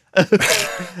pile. But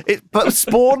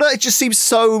spawner, it just seems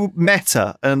so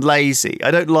meta and lazy. I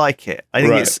don't like it. I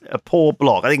think it's a poor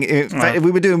block. I think in fact, if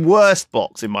we were doing worst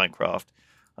blocks in Minecraft,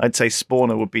 I'd say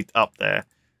spawner would be up there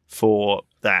for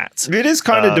that. It is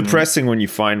kind of depressing when you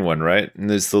find one, right? And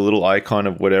there's the little icon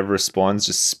of whatever spawns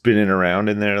just spinning around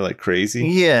in there like crazy.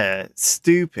 Yeah, it's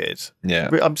stupid. Yeah,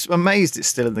 I'm amazed it's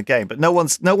still in the game, but no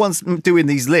one's doing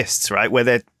these lists, right, where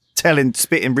they're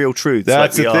spitting real truths.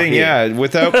 That's the thing, yeah.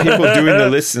 Without people doing the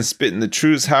lists and spitting the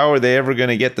truths, how are they ever going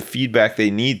to get the feedback they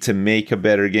need to make a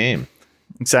better game?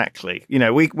 Exactly.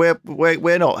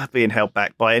 We're not being held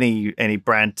back by any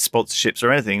brand sponsorships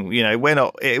or anything.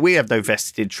 We have no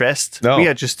vested interest. No. We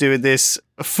are just doing this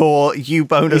for you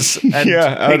bonus and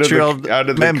Patreon out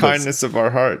of the kindness of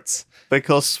our hearts.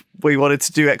 Because we wanted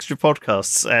to do extra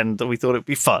podcasts and we thought it'd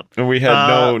be fun. And we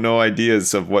had no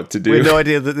ideas of what to do. We had no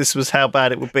idea that this was how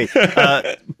bad it would be.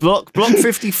 Block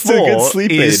 54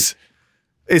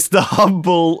 is the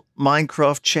humble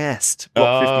Minecraft chest.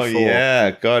 Block 54.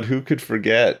 Yeah. God, who could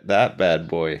forget that bad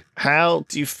boy? How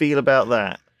do you feel about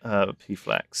that,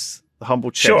 P-Flax? The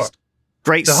humble chest. Sure.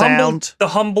 Great sound. The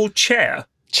humble chair.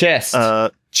 Chest.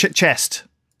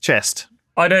 Chest.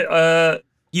 I don't...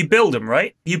 You build them,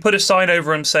 right? You put a sign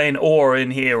over them saying "or"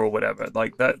 in here or whatever,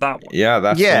 like that one. Yeah,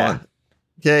 that's the one.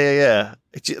 Yeah.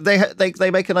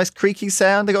 They make a nice creaky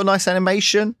sound. They got a nice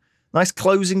animation, nice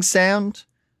closing sound.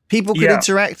 People can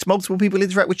interact. Multiple people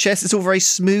interact with chests. It's all very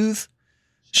smooth.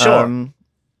 Sure.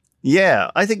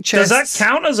 I think chests... Does that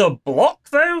count as a block,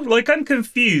 though? Like, I'm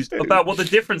confused about what the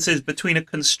difference is between a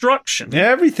construction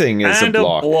everything is and a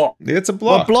block. It's a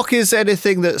block. Well, a block is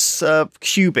anything that's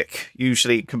cubic,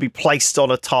 usually. It can be placed on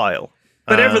a tile.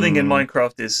 But everything in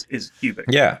Minecraft is cubic.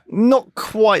 Yeah. Not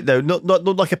quite, though. Not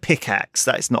like a pickaxe.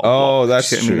 That's not a block. Oh, that's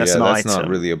true. I mean, that's an item. Not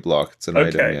really a block. It's an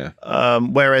item, yeah.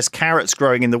 Whereas carrots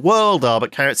growing in the world are,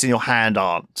 but carrots in your hand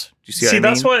aren't. Do you see what I mean?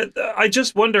 That's why I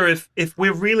just wonder if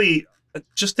we're really...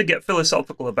 Just to get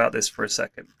philosophical about this for a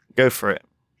second. Go for it.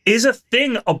 Is a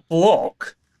thing a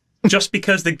block just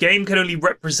because the game can only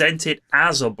represent it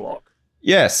as a block?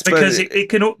 Yes. Because it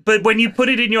can... But when you put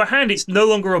it in your hand, it's no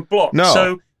longer a block. No.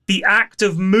 So the act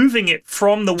of moving it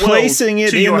from the world placing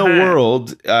it to in the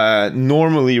world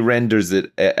normally renders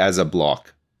it as a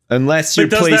block. Unless you're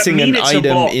placing an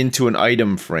item into an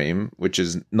item frame, which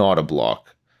is not a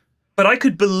block. But I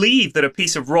could believe that a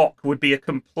piece of rock would be a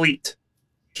complete...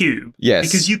 cube. Yes.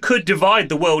 Because you could divide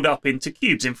the world up into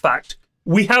cubes. In fact,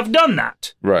 we have done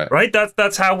that. Right.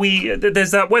 That's how we...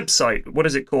 There's that website. What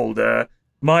is it called?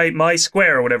 My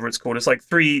Square or whatever it's called. It's like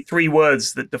three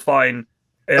words that define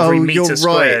every meter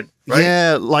squared. Right?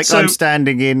 Yeah, like I'm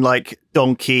standing in like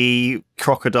donkey,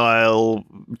 crocodile,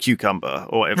 cucumber,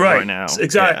 or whatever right now.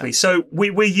 Exactly. Yeah. So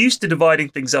we're used to dividing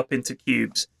things up into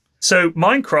cubes. So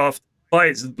Minecraft, by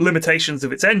its limitations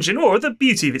of its engine, or the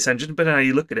beauty of its engine, depending on how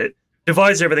you look at it,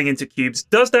 divides everything into cubes.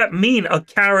 Does that mean a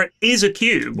carrot is a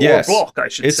cube? Yes. Or a block, I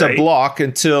should say? It's a block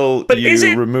until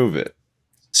you remove it.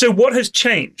 So what has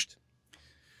changed?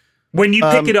 When you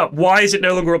pick it up, why is it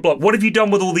no longer a block? What have you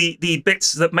done with all the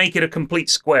bits that make it a complete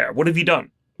square? What have you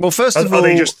done? Well, first of all, are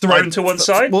they just thrown to one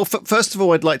side? Well, first of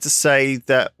all, I'd like to say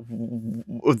that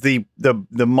the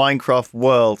Minecraft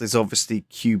world is obviously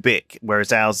cubic,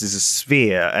 whereas ours is a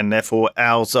sphere, and therefore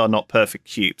ours are not perfect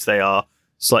cubes. They are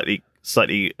slightly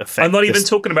affected. I'm not even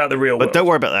talking about the real world. But don't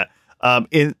worry about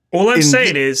that. All I'm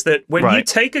saying is that when you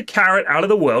take a carrot out of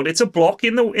the world, it's a block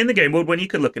in the game world. When you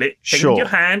can look at it, take it in your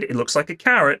hand, it looks like a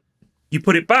carrot. You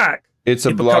put it back, it's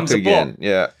a block again.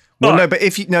 Yeah. Well, no, but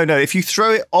if you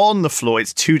throw it on the floor,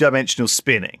 it's 2-dimensional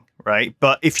spinning, right?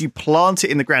 But if you plant it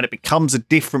in the ground, it becomes a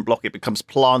different block. It becomes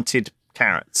planted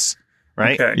carrots,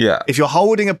 right? Okay. Yeah. If you're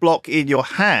holding a block in your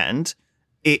hand,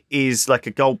 it is like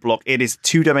a gold block. It is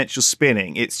 2-dimensional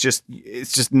spinning. It's just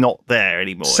not there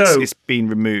anymore. So it's been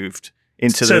removed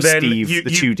into the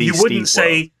 2D. You wouldn't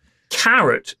say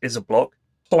carrot is a block.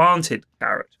 Planted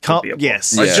carrot.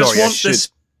 Yes. I just want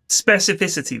this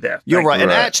specificity there. You're right.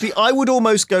 And actually, I would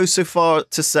almost go so far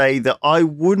to say that I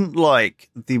wouldn't like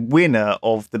the winner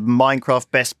of the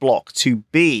Minecraft Best Block to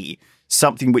be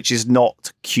something which is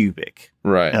not cubic.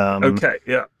 Right. Okay,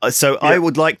 yeah. So I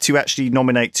would like to actually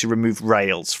nominate to remove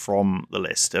rails from the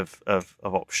list of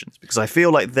options, because I feel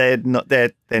like they're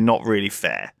not really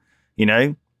fair. You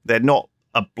know? They're not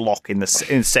a block in the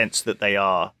sense that they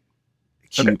are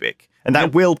cubic. Okay. And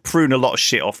that will prune a lot of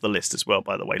shit off the list as well,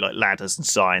 by the way, like ladders and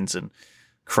signs and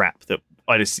crap that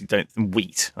I just don't, and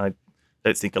wheat. I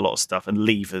don't think a lot of stuff, and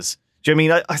levers. Do you know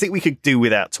what I mean? I think we could do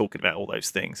without talking about all those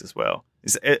things as well.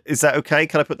 Is that okay?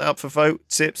 Can I put that up for vote,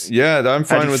 Sips? Yeah, I'm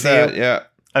fine with that. Yeah.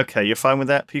 Okay, you're fine with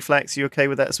that, P-Flax? You okay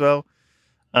with that as well?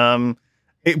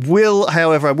 It will,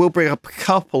 however, I will bring up a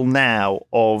couple now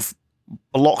of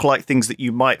block-like things that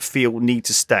you might feel need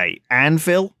to stay.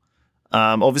 Anvil,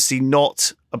 obviously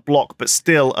not a block, but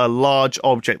still a large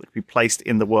object that can be placed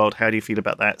in the world. How do you feel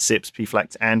about that, Sips,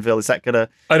 P-Flax, Anvil? Is that gonna?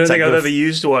 I don't think I've ever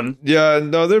used one. Yeah,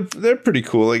 no, they're pretty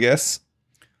cool, I guess.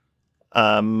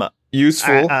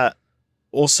 Useful.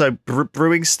 Also,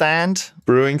 brewing stand.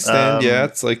 Yeah,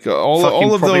 it's like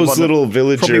all of those little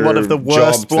villager. Probably one of the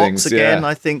worst blocks things, again.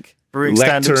 I think brewing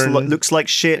stand looks like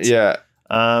shit. Yeah.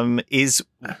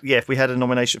 If we had a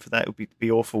nomination for that, it would be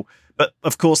awful. But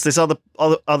of course, there's other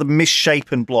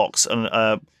misshapen blocks,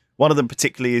 and one of them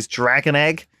particularly is Dragon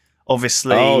Egg.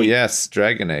 Obviously, oh yes,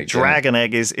 Dragon Egg. Dragon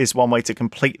Egg is one way to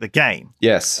complete the game.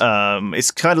 Yes,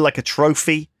 it's kind of like a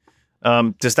trophy.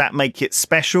 Does that make it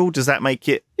special? Does that make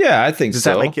it? Yeah, I think so.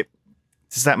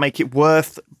 Does that make it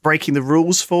worth breaking the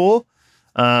rules for?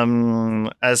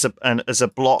 As a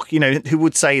block, you know, who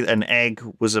would say that an egg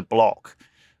was a block?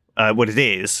 What it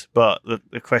is, but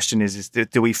the question is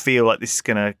do we feel like this is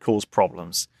going to cause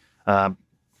problems?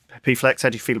 P-Flex, how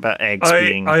do you feel about eggs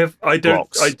being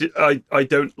blocks? I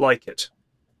don't like it.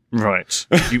 Right.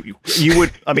 you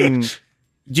would. I mean,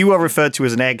 you are referred to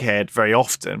as an egghead very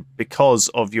often because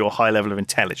of your high level of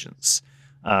intelligence.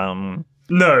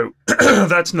 No,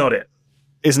 that's not it.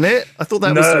 Isn't it? I thought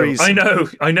that was the reason.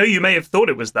 I know. You may have thought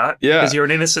it was that. Yeah. Because you're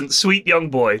an innocent, sweet young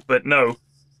boy, but no.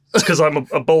 It's because I'm a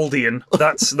Baldian.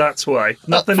 That's why.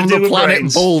 Nothing to do with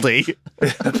brains. Baldy.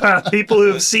 People who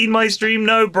have seen my stream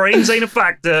know brains ain't a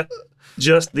factor.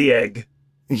 Just the egg.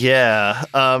 Yeah.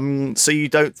 So you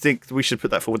don't think we should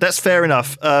put that forward? That's fair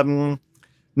enough.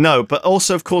 No, but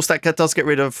also, of course, that does get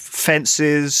rid of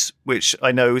fences, which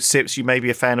I know, Sips, you may be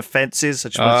a fan of fences. I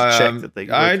just wanted to check that they.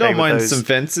 I don't mind some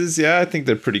fences. Yeah, I think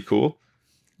they're pretty cool.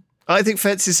 I think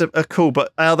fences are cool,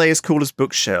 but are they as cool as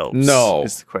bookshelves? No,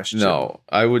 is the question. No,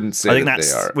 I wouldn't say that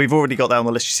they are. We've already got that on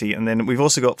the list, you see, and then we've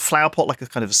also got flower pot, like a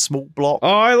kind of a small block. Oh,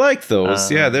 I like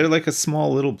those. Yeah, they're like a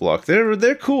small little block.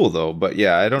 They're cool though, but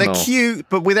yeah, I don't know. They're cute,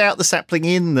 but without the sapling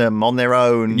in them on their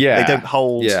own, they don't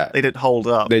hold. Yeah. They don't hold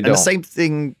up. They don't. And the same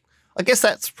thing. I guess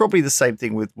that's probably the same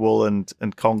thing with wool and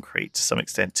concrete to some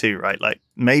extent too, right? Like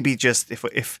maybe just if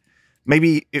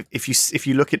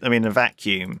you look at them in a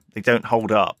vacuum, they don't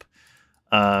hold up.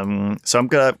 So I'm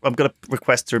gonna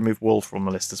request to remove wool from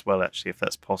the list as well, actually, if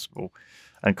that's possible,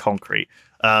 and concrete.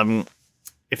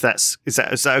 Is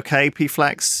that okay,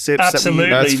 P-Flax? Absolutely,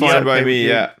 that's fine by me.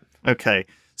 Yeah. Okay.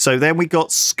 So then we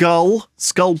got skull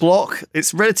block.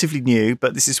 It's relatively new,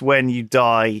 but this is when you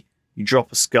die, You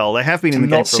drop a skull. They have been in the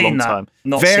game for a long time.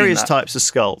 Various types of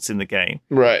skulls in the game.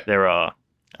 Right. There are.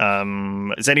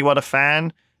 Is anyone a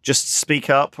fan? Just speak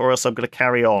up, or else I'm going to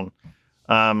carry on.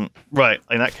 Right.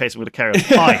 In that case, I'm going to carry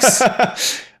on.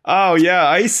 Ice. Oh yeah,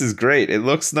 ice is great. It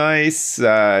looks nice.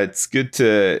 It's good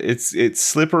to. It's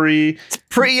slippery. It's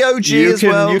pretty OG as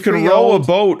well. You can row a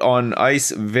boat on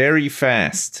ice very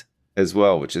fast as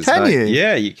well, which is can nice. you?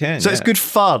 Yeah, you can. So it's good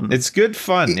fun. It's good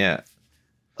fun. Yeah.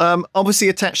 Obviously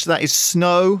attached to that is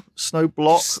snow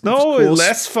block. Snow is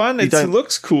less fun. It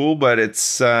looks cool, but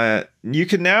it's you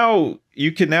can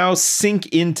now sink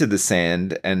into the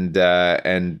sand and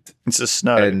it's a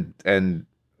snow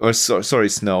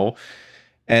snow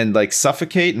and like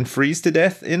suffocate and freeze to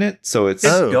death in it. So it's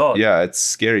it's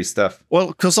scary stuff. Well,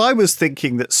 because I was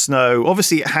thinking that snow,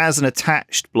 obviously it has an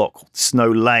attached block called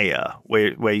snow layer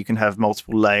where you can have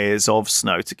multiple layers of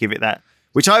snow to give it that,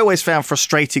 which I always found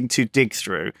frustrating to dig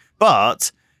through.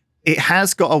 But it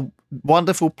has got a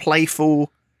wonderful,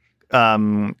 playful,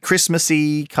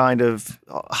 Christmassy kind of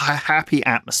happy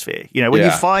atmosphere. You know, when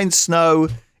you find snow,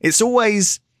 it's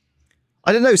always,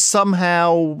 I don't know,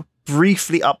 somehow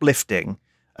briefly uplifting.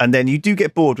 And then you do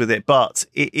get bored with it, but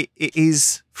it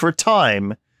is, for a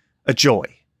time, a joy.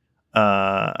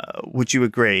 Would you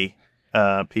agree,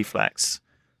 P-Flax?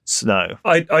 Snow.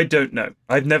 I don't know.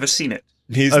 I've never seen it.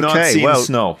 He's not seen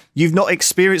snow. You've not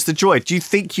experienced the joy. Do you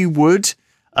think you would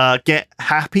get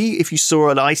happy if you saw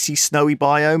an icy, snowy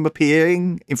biome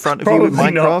appeering in front of you in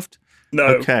Minecraft? Not.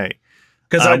 No. Okay.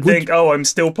 Because I think, I'm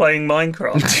still playing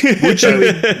Minecraft.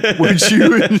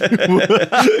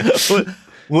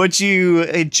 Would you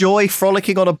enjoy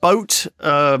frolicking on a boat?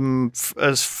 The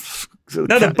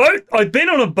boat. I've been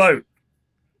on a boat.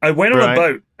 I went on a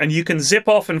boat, and you can zip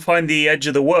off and find the edge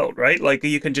of the world, right? Like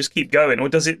you can just keep going, or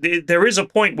does it? There is a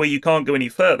point where you can't go any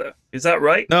further. Is that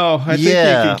right? No, I think you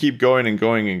can keep going and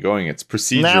going and going. It's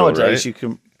procedural. Nowadays,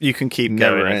 right? you can keep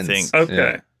Never going. ends. I think.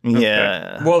 Okay.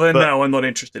 Yeah. Well, then now I'm not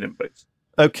interested in boats.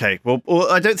 Okay. Well,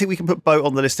 I don't think we can put boat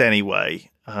on the list anyway.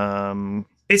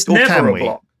 It's never a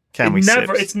block.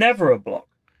 It's never a block.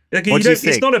 Like, what do you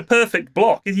think? It's not a perfect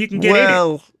block. You can get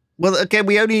in it. Well, again,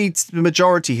 we only need the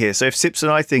majority here. So if Sips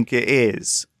and I think it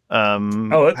is,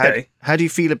 okay. How do you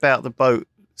feel about the boat,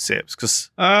 Sips?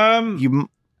 Because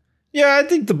yeah, I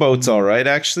think the boat's all right.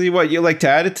 Actually, what, you like to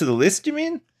add it to the list? You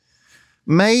mean?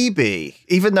 Maybe,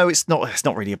 even though it's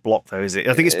not really a block, though, is it?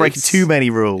 I think it's breaking too many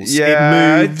rules.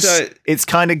 Yeah, it moves. It's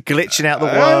kind of glitching out the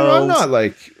world.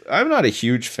 I'm not a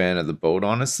huge fan of the boat,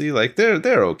 honestly. Like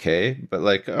they're okay, but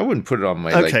like I wouldn't put it on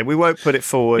my. Okay, we won't put it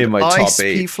forward. In my Ice, top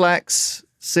 8. P-Flax,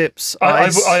 Sips,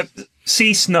 Ice. I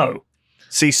see snow.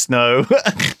 See snow,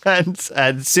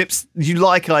 and Sips. You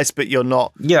like ice, but you're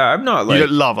not. Yeah, I'm not like. You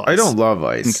don't love ice. I don't love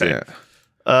ice. Okay.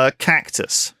 Yeah.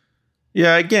 Cactus.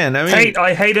 Yeah, again, I mean,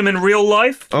 I hate him in real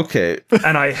life. Okay.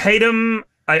 And I hate him.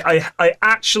 I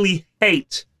actually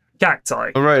hate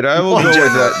cacti. All right, I will go with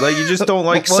that. Like, you just don't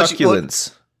like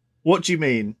succulents. What do you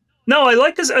mean? No, I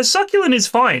like a succulent is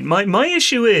fine. My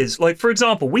issue is, like, for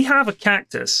example, we have a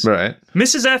cactus. Right.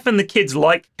 Mrs. F and the kids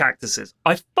like cactuses.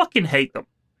 I fucking hate them.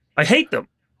 I hate them.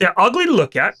 They're ugly to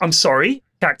look at. I'm sorry,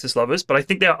 cactus lovers, but I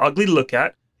think they're ugly to look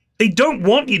at. They don't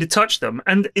want you to touch them,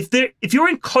 and if you're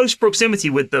in close proximity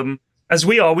with them, as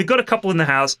we are, we've got a couple in the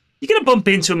house, you're going to bump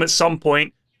into them at some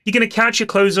point. You're going to catch your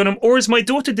clothes on them. Or as my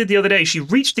daughter did the other day, she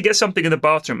reached to get something in the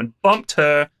bathroom and bumped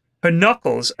her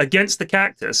knuckles against the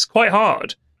cactus quite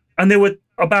hard. And there were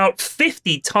about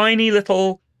 50 tiny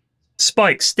little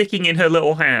spikes sticking in her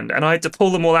little hand. And I had to pull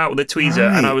them all out with a tweezer.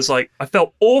 Right. And I was like, I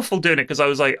felt awful doing it because I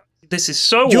was like, this is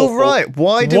so awful. You're right.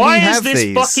 Why is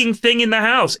this fucking thing in the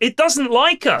house? It doesn't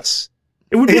like us.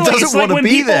 It doesn't want to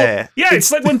be there. Yeah, it's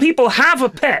like when people have a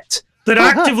pet that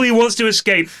actively wants to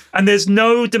escape, and there's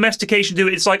no domestication to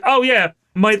it. It's like, oh yeah,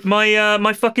 my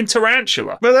fucking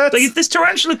tarantula. But that's like, if this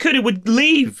tarantula it would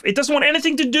leave. It doesn't want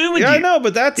anything to do with you. Yeah, I know,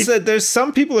 but that's there's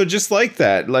some people are just like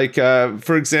that. Like,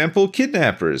 for example,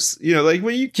 kidnappers. You know, like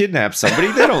when you kidnap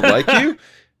somebody, they don't like you.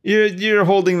 You're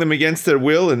holding them against their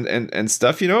will and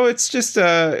stuff. You know, it's just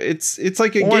it's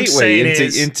like a gateway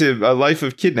into a life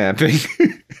of kidnapping.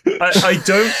 I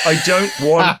don't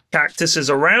want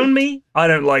cactuses around me. I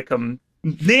don't like them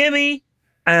near me,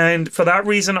 and for that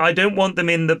reason, I don't want them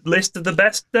in the list of the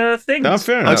best things. No,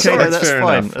 fair enough. Okay, that's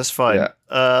fine. That's fine. Yeah.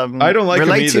 I don't like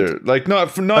them either. Like not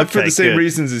for the same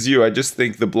reasons as you. I just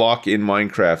think the block in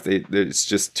Minecraft it's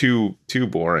just too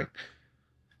boring.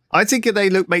 I think they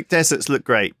make deserts look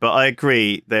great, but I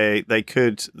agree they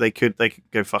could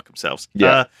go fuck themselves.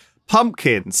 Yeah.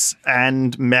 Pumpkins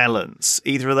and melons.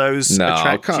 Either of those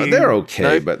attract you? They're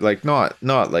okay, but like not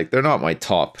like they're not my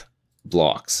top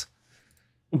blocks.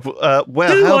 Well,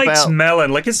 who how likes about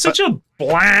melon? Like, it's such a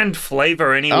bland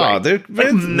flavor anyway. Oh, they're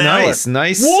like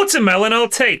nice. Watermelon, I'll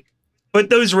take. But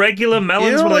those regular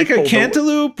melons, like a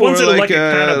cantaloupe or like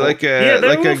a Gaia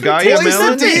melon, what is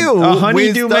the deal a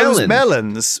honeydew with those melon.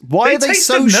 melons? Why are they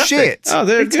so shit? Oh,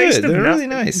 they're good. They're really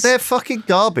nice. They're fucking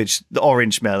garbage. The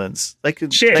orange melons. They can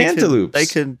cantaloupes. They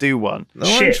can do one.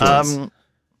 Shit.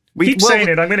 Keep saying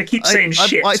it. I'm going to keep saying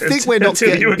shit. I think we're not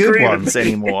getting good ones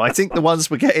anymore. I think the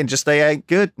ones we're getting they ain't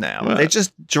good now. They're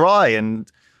just dry and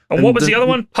what was the other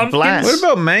one? Pumpkin. What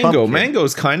about mango?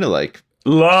 Mango's kind of like.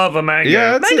 Love a mango.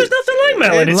 Yeah, mango's nothing like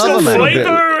melon. It's got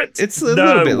flavor. It's a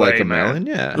little bit like a melon,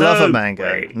 yeah. Love a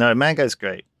mango. No, mango's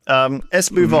great. Let's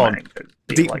move on.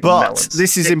 But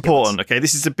this is important, okay?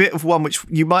 This is a bit of one which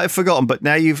you might have forgotten, but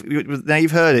now you've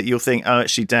heard it, you'll think, oh,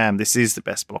 actually, damn, this is the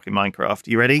best block in Minecraft.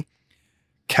 You ready?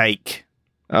 Cake.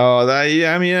 Oh,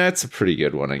 that's a pretty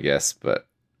good one, I guess, but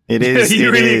it is.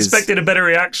 You really expected a better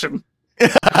reaction.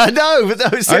 No, but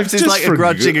that was just like a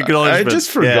grudging acknowledgement. I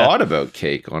just forgot about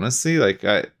cake, honestly. Like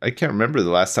I can't remember the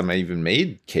last time I even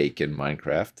made cake in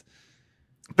Minecraft.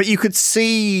 But you could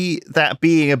see that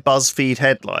being a BuzzFeed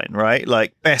headline, right?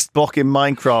 Like, best block in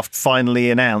Minecraft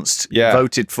finally announced,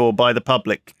 voted for by the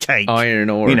public, cake. Iron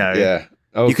ore, yeah.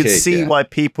 Oh, you could see why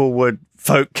people would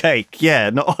vote cake. Yeah,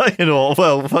 not iron ore.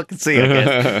 Well, fucking see, I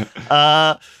guess.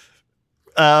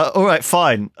 All right,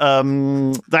 fine.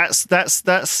 That's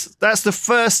the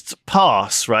first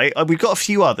pass, right? We've got a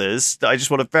few others that I just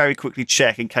want to very quickly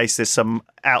check in case there's some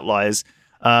outliers.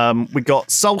 We got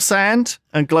Soul Sand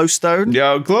and Glowstone.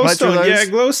 Yeah, Glowstone. Yeah,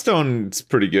 Glowstone's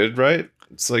pretty good, right?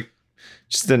 It's like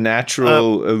just a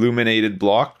natural illuminated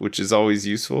block, which is always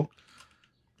useful.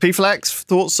 P-Flax,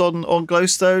 thoughts on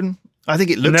Glowstone? I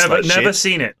think it looks like shit. Never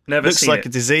seen it. Looks like a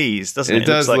disease, doesn't it? It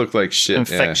does look like shit.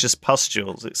 Infectious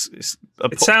pustules.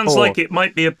 It sounds like it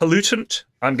might be a pollutant.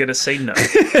 I'm going to say no.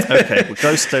 Okay, well,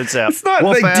 Glowstone's out. It's not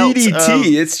like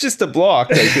DDT. It's just a block.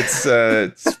 Like it's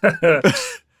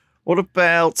What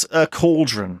about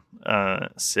Cauldron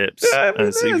sips?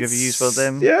 So you've ever used one of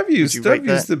them? Yeah, I've used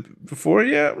them before.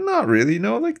 Yeah, not really.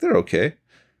 No, like they're okay.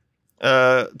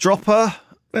 Dropper.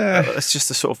 It's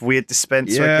just a sort of weird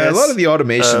dispenser. Yeah, I guess. A lot of the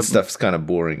automation stuff's kind of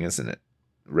boring, isn't it?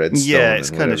 Redstone. Yeah, it's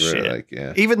kind of shit.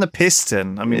 Like, even the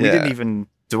piston. I mean, we didn't even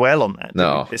dwell on that.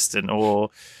 No piston,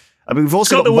 we've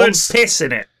also got the word piss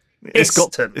in it. It's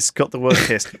got the word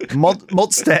piss.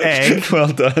 Monster egg.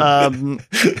 Well done.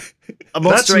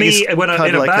 That's me when I'm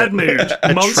in a bad mood.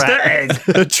 Monster egg.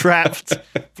 A trapped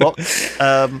block.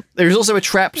 There's also a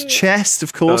trapped chest,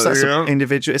 of course. That's an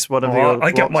individual. It's one of the other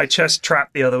I got my chest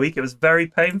trapped the other week. It was very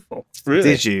painful. Really?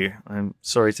 Did you? I'm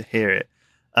sorry to hear it.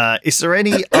 Is there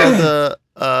any other...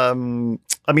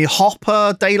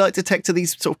 Hopper, Daylight Detector,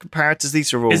 these sort of comparators,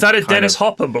 these are all... Is that a Dennis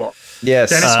Hopper block?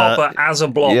 Yes. Dennis Hopper as a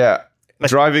block. Yeah.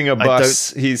 Driving a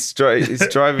bus. He's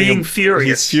driving. Being furious.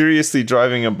 He's furiously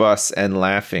driving a bus and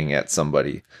laughing at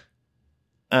somebody.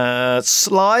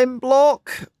 Slime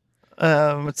block.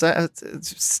 Stop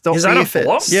Is that me a if it,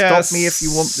 block? Stop me if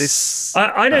you want this.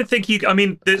 I don't think you. I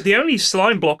mean, the only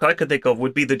slime block I could think of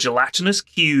would be the gelatinous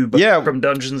cube from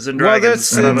Dungeons and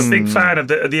Dragons. And I'm a big fan of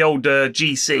the old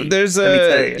GC. There's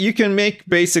you can make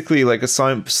basically like a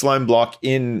slime block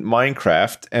in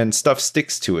Minecraft, and stuff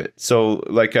sticks to it. So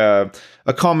like a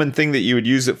common thing that you would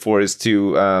use it for is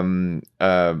to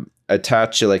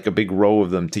attach like a big row of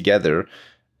them together.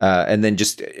 And then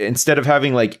just instead of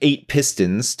having like 8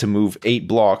 pistons to move 8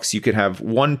 blocks, you could have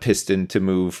 1 piston to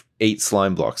move 8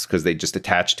 slime blocks because they just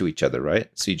attach to each other, right?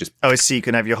 So you just I see. You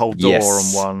can have your whole door on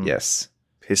one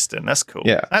piston. That's cool.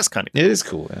 Yeah, that's kind of cool. It is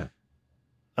cool.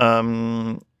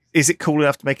 Yeah. Is it cool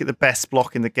enough to make it the best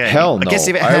block in the game? Hell no. I guess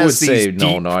if it has these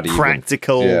deep,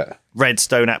 practical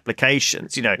redstone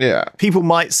applications, people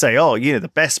might say, "Oh,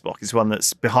 the best block is one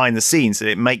that's behind the scenes, so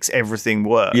it makes everything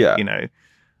work." Yeah.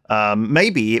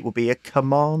 Maybe it will be a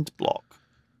command block.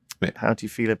 How do you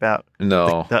feel about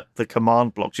the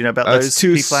command block? Do you know about those?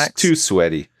 Too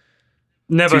sweaty.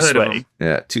 Never heard of them.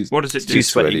 Yeah, what does it do? Too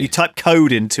sweaty. You type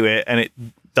code into it and it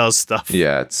does stuff.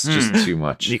 Yeah, it's just too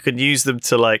much. You can use them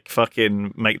to like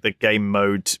fucking make the game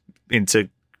mode into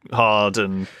hard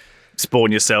and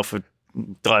spawn yourself a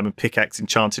diamond pickaxe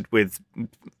enchanted with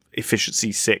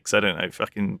efficiency 6. I don't know,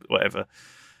 fucking whatever.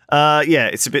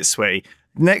 It's a bit sweaty.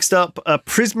 Next up,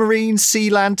 Prismarine Sea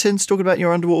Lanterns. Talking about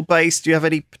your underwater base. Do you have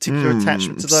any particular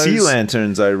attachment to those? Sea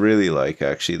lanterns, I really like.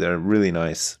 Actually, they're really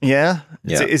nice. Yeah.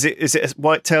 Is it?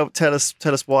 Why? Tell us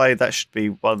why that should be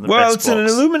one of the best. Well, it's an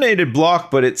illuminated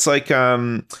block, but it's like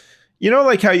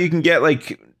like how you can get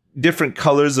like different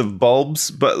colors of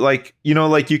bulbs, but like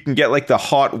like you can get like the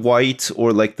hot white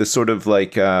or like the sort of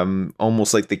like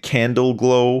almost like the candle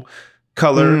glow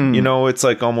color. You know, it's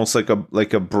like almost like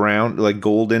a brown, like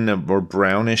golden or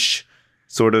brownish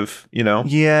sort of, you know.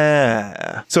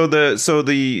 Yeah. So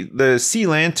the sea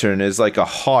lantern is like a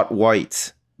hot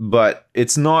white, but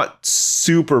it's not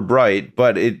super bright,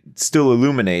 but it still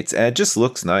illuminates, and it just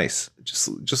looks nice. It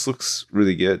just looks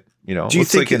really good. You know, it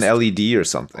looks like an LED or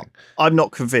something. I'm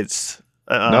not convinced.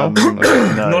 No? No.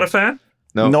 Not a fan?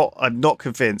 No. I'm not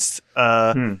convinced.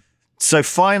 So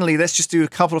finally, let's just do a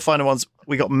couple of final ones.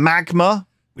 We got magma,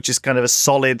 which is kind of a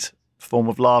solid form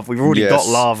of lava. We've already got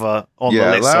lava on the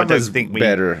list, so I don't think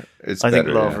better. I think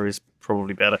lava is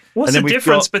probably better. What's the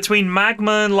difference between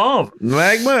magma and lava?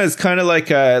 Magma is kind of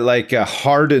like a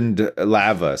hardened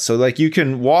lava. So like you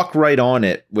can walk right on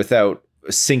it without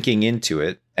sinking into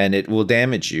it, and it will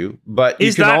damage you. But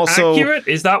you can also accurate?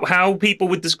 Is that how people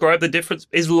would describe the difference?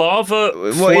 Is lava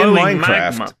in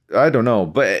Minecraft? Magma? I don't know,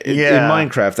 but in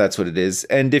Minecraft that's what it is.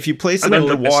 And if you place it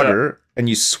underwater and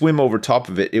you swim over top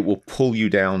of it, it will pull you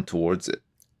down towards it.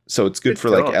 So it's good for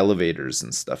like elevators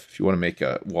and stuff. If you want to make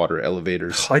water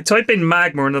elevators. I type in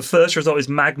magma and the first result is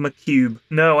magma cube.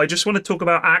 No, I just want to talk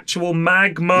about actual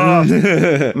magma.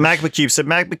 Magma cube. So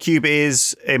magma cube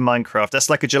is in Minecraft. That's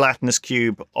like a gelatinous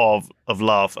cube of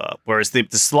lava. Whereas the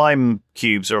slime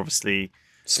cubes are obviously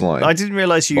slime. I didn't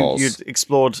realize you'd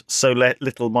explored so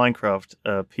little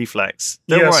Minecraft, P-Flax.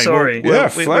 Don't worry. Sorry.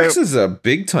 Flax is a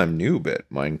big time noob at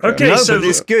Minecraft. Okay, so but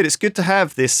it's good. It's good to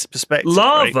have this perspective.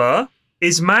 Lava. Right?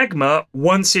 Is magma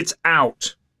once it's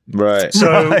out. Right.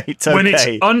 So when it's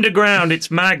underground,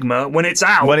 it's magma. When it's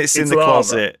out, when it's in the lava.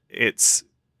 closet, it's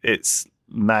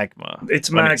magma. It's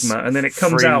magma, and then it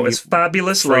comes out as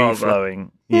fabulous lava.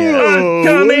 Flowing. Yeah.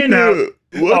 Coming out.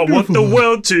 I want the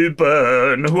world to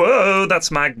burn. Whoa, that's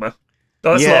magma.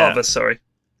 Oh, that's lava, sorry.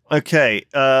 Okay,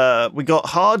 we got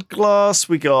hard glass,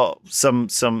 we got some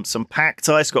packed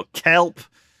ice, we got kelp,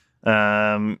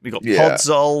 we got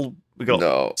podzol. We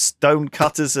got stone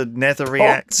cutters and nether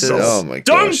reactors. Oh my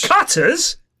gosh. Stone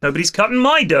cutters? Nobody's cutting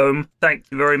my dome. Thank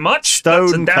you very much.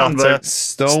 Stone cutter.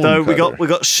 Stone cutter. We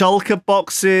got shulker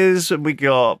boxes and we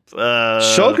got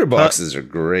shulker boxes are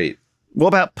great. What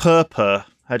about purpur?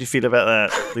 How do you feel about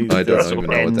that? I don't even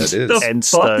know what that is. The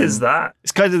fuck is that?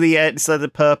 It's kind of it's like the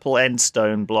purple end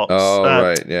stone blocks. Oh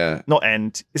right, yeah. Not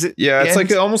end. Is it? Yeah, it's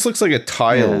like it almost looks like a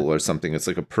tile or something. It's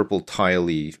like a purple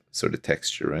tiley sort of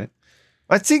texture, right?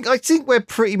 I think we're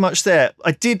pretty much there.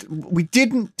 We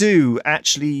didn't do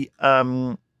actually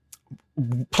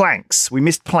planks. We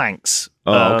missed planks.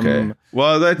 Oh, okay.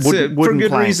 Well, that's it. For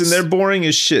good reason. They're boring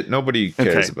as shit. Nobody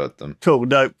cares about them. Cool.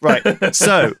 No, right.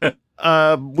 So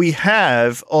we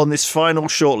have on this final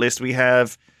shortlist, we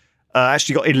have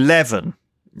actually got 11.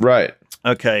 Right.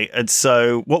 Okay. And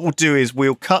so what we'll do is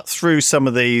we'll cut through some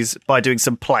of these by doing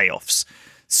some playoffs.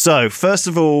 So first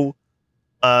of all,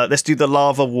 let's do the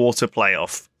lava water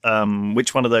playoff.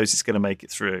 Which one of those is going to make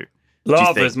it through?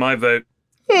 Lava is my vote.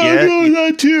 Yeah,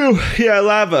 that too. Yeah,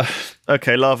 lava.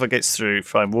 Okay, lava gets through.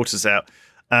 Fine, water's out.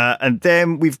 And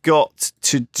then we've got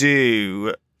to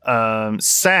do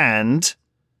sand,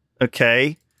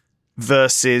 okay,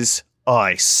 versus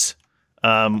ice.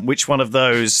 Which one of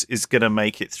those is going to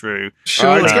make it through?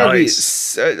 Sure, it's gotta be,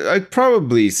 I'd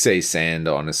probably say sand,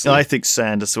 honestly. I think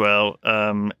sand as well.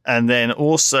 And then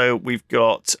also we've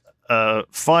got,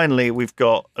 finally, we've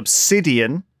got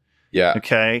obsidian. Yeah.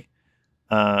 Okay.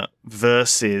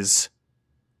 Versus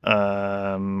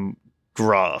grass. I'm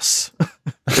going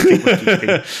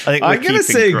to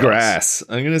say grass.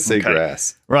 I'm going to say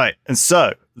grass. Right. And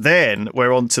so then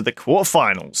we're on to the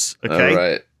quarterfinals. Okay. All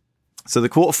right. So the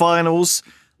quarterfinals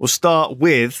will start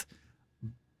with,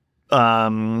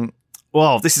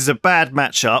 this is a bad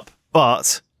matchup,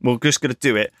 but we're just going to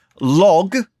do it.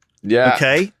 Log,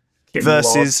 okay,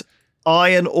 versus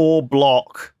iron ore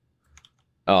block.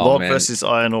 Log versus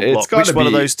iron ore block. Which one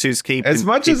of those two is keeping? As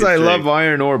much as I love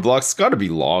iron ore blocks, it's got to be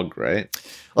log, right?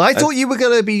 I thought you were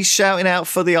going to be shouting out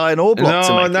for the iron ore block.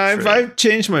 No, I've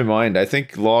changed my mind. I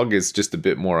think log is just a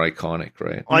bit more iconic,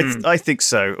 right? I think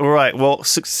so. All right. Well,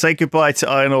 say goodbye to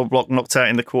iron ore block, knocked out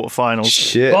in the quarterfinals.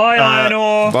 Shit. Bye, iron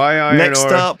ore. Bye, iron ore. Next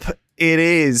up, it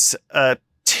is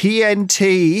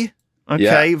TNT.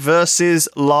 Okay, versus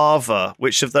lava.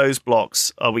 Which of those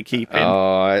blocks are we keeping?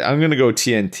 I'm going to go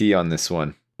TNT on this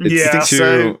one.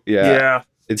 Yeah.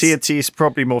 TNT is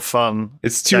probably more fun.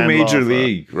 It's too major lava.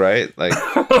 League, right? Like,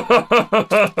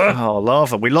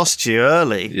 lava. We lost you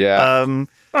early. Yeah.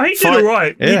 He did all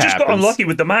right. He just got unlucky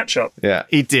with the matchup. Yeah.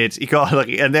 He did. He got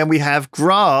unlucky. And then we have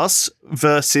grass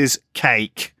versus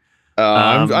cake.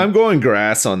 I'm going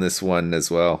grass on this one as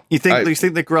well. You think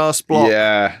the grass block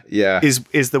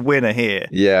is the winner here?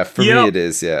 Yeah, for me it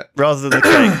is, yeah. Rather than the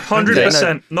cake.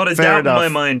 100%. Not a doubt in my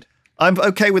mind. I'm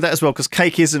okay with that as well because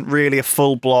cake isn't really a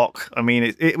full block. I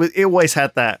mean, it always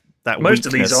had that Most weakness.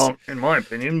 of these aren't, in my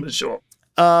opinion, but sure.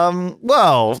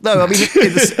 Well, no, I mean,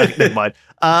 never mind.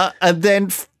 And then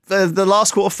the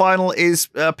last quarterfinal is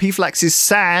P-Flax's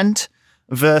Sand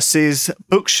versus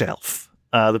Bookshelf.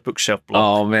 The Bookshelf block.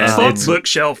 Oh man, it's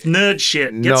Bookshelf nerd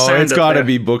shit. Get it's got to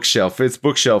be Bookshelf. It's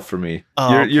Bookshelf for me.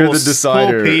 You're the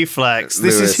decider. Poor P-Flax.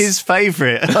 This is his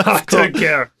favorite. I don't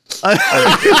care.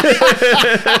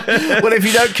 Well, if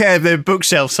you don't care, then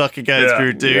Bookshelf sucker goes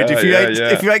through, dude.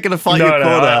 If you ain't gonna fight your corner,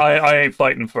 I ain't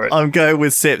fighting for it. I'm going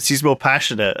with Sips. He's more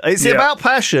passionate. It's about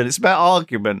passion. It's about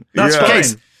argument. That's fine.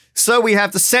 So we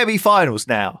have the semi-finals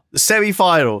now. The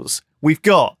semi-finals. We've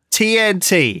got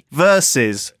TNT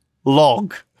versus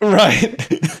Log. Right.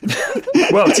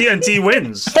 Well, TNT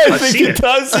wins. I think it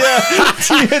does, yeah.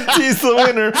 TNT's the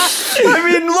winner. I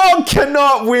mean, Log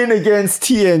cannot win against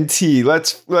TNT.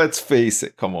 Let's face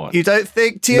it. Come on. You don't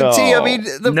think TNT? No. I mean,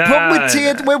 the problem with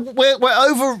TNT,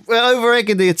 we're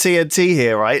over-egging the TNT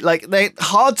here, right? Like, they're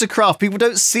hard to craft. People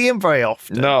don't see them very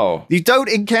often. No. You don't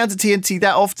encounter TNT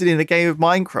that often in a game of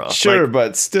Minecraft. Sure,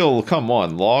 but still, come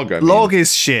on. Log, Log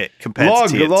is shit compared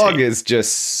to TNT. Log is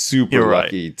just super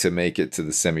lucky to make it to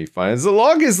the semifinals. The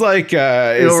Log is like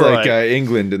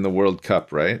England in the World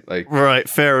Cup, right? Like, right,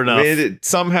 fair enough.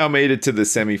 Somehow made it to the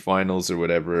semifinals or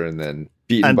whatever, and then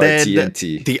beaten by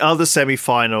TNT. The other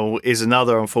semifinal is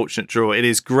another unfortunate draw. It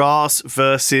is Grass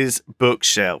versus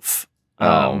Bookshelf.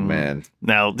 Oh man!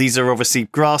 Now these are obviously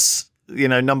Grass,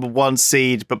 number 1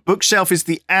 seed, but Bookshelf is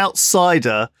the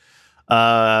outsider,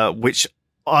 which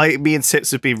me and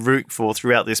Sips have been rooting for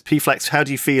throughout this. P-Flax, how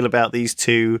do you feel about these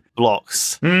two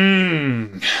blocks?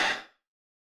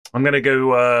 I'm going to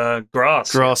go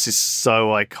Grass. Grass is so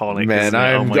iconic. Man,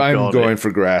 I'm going for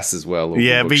Grass as well.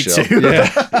 Yeah, me Bookshelf. too. Yeah.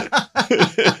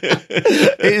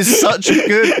 It is such a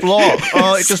good block.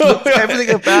 Oh, it just looks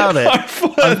everything about it.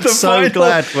 I'm so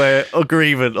glad we're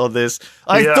agreement on this.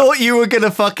 I thought you were going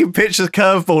to fucking pitch a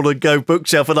curveball and go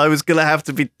Bookshelf, and I was going to have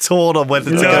to be torn on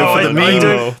whether to go for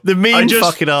the mean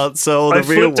fucking answer or the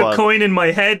real one. I flipped a coin in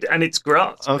my head, and it's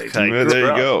Grass. Okay, there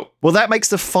you go. Well, that makes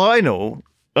the final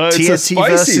TNT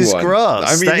versus one. Grass.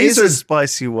 I mean, that these is are a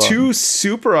spicy one. 2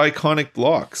 super iconic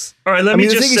blocks. All right, let me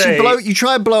just say... you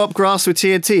try and blow up Grass with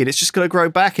TNT, and it's just going to grow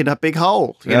back in a big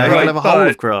hole. You'll have a hole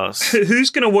of grass.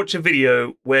 Who's going to watch a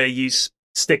video where you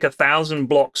stick 1,000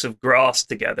 blocks of grass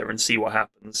together and see what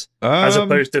happens, as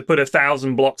opposed to put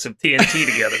 1,000 blocks of TNT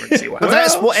together and see what happens?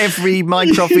 That's what every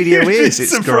Minecraft video is.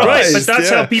 It's grass. Right, but that's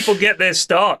how people get their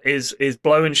start, is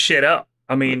blowing shit up.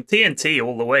 I mean, TNT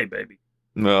all the way, baby.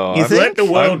 No, let the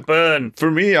world burn.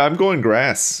 For me, I'm going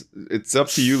Grass. It's up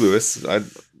to you, Lewis.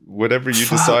 Whatever you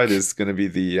decide is going to be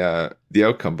the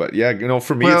outcome. But yeah,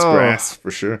 for me, it's Grass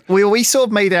for sure. We sort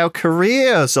of made our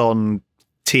careers on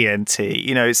TNT.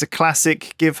 It's a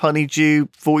classic. Give Honeydew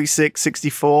 46,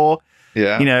 64.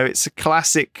 Yeah. It's a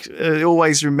classic.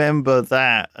 Always remember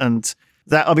that. And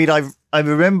that. I mean, I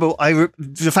remember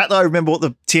the fact that I remember what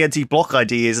the TNT block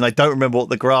ID is, and I don't remember what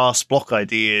the Grass block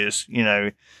ID is.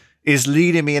 Is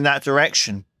leading me in that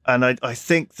direction, and I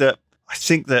think that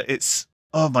it's,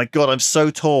 oh my god, I'm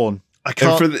so torn. I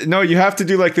can't. No, you have to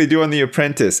do like they do on The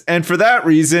Apprentice, and for that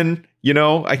reason,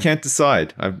 I can't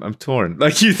decide. I'm torn.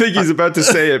 Like, you think he's about to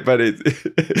say it, but it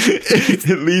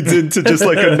leads into just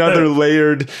like another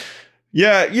layered.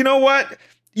 Yeah, you know what?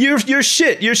 You're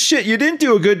shit. You're shit. You didn't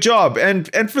do a good job, and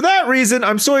for that reason,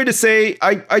 I'm sorry to say,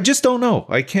 I just don't know.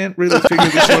 I can't really figure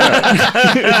this one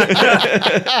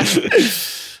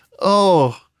out.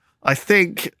 Oh, I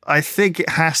think it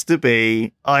has to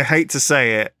be, I hate to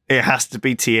say it, it has to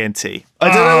be TNT. I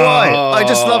don't know why. I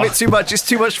just love it too much. It's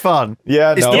too much fun.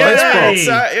 Yeah, no,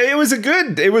 it was a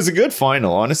good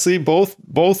final, honestly.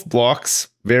 Both blocks,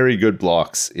 very good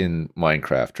blocks in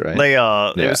Minecraft, right? They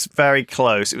are. Yeah. It was very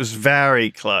close.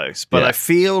 But I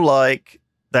feel like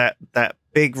that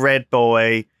big red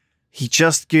boy, he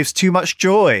just gives too much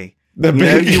joy.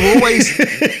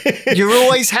 You're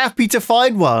always happy to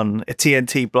find a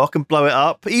TNT block and blow it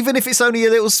up, even if it's only a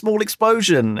little small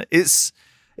explosion. It's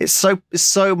so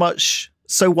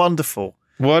wonderful.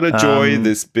 What a joy,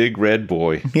 this big red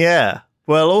boy. Yeah.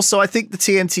 Well, also I think the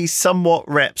TNT somewhat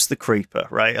reps the creeper,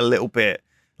 right? A little bit.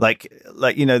 Like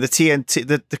the TNT,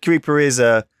 the creeper is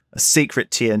a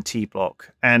secret TNT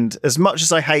block, and as much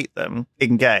as I hate them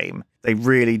in game, they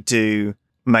really do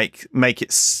make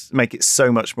it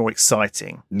so much more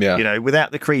exciting. Yeah.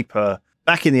 Without the creeper,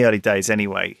 back in the early days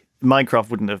anyway, Minecraft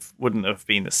wouldn't have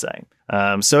been the same.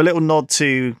 So a little nod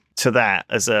to that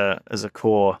as a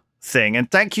core thing. And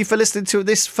thank you for listening to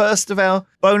this first of our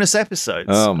bonus episodes.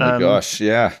 Oh my gosh,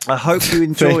 yeah. I hope you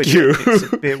enjoyed it.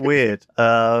 It's a bit weird.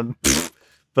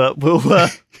 But we'll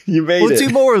do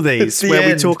more of these where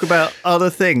we talk about other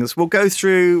things. We'll go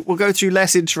through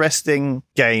less interesting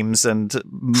games and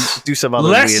do some other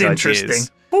less weird interesting.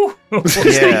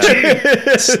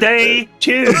 Ideas. Stay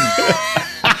tuned.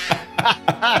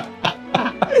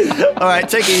 All right,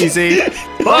 take it easy.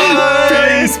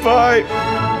 Bye. Peace.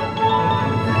 Bye.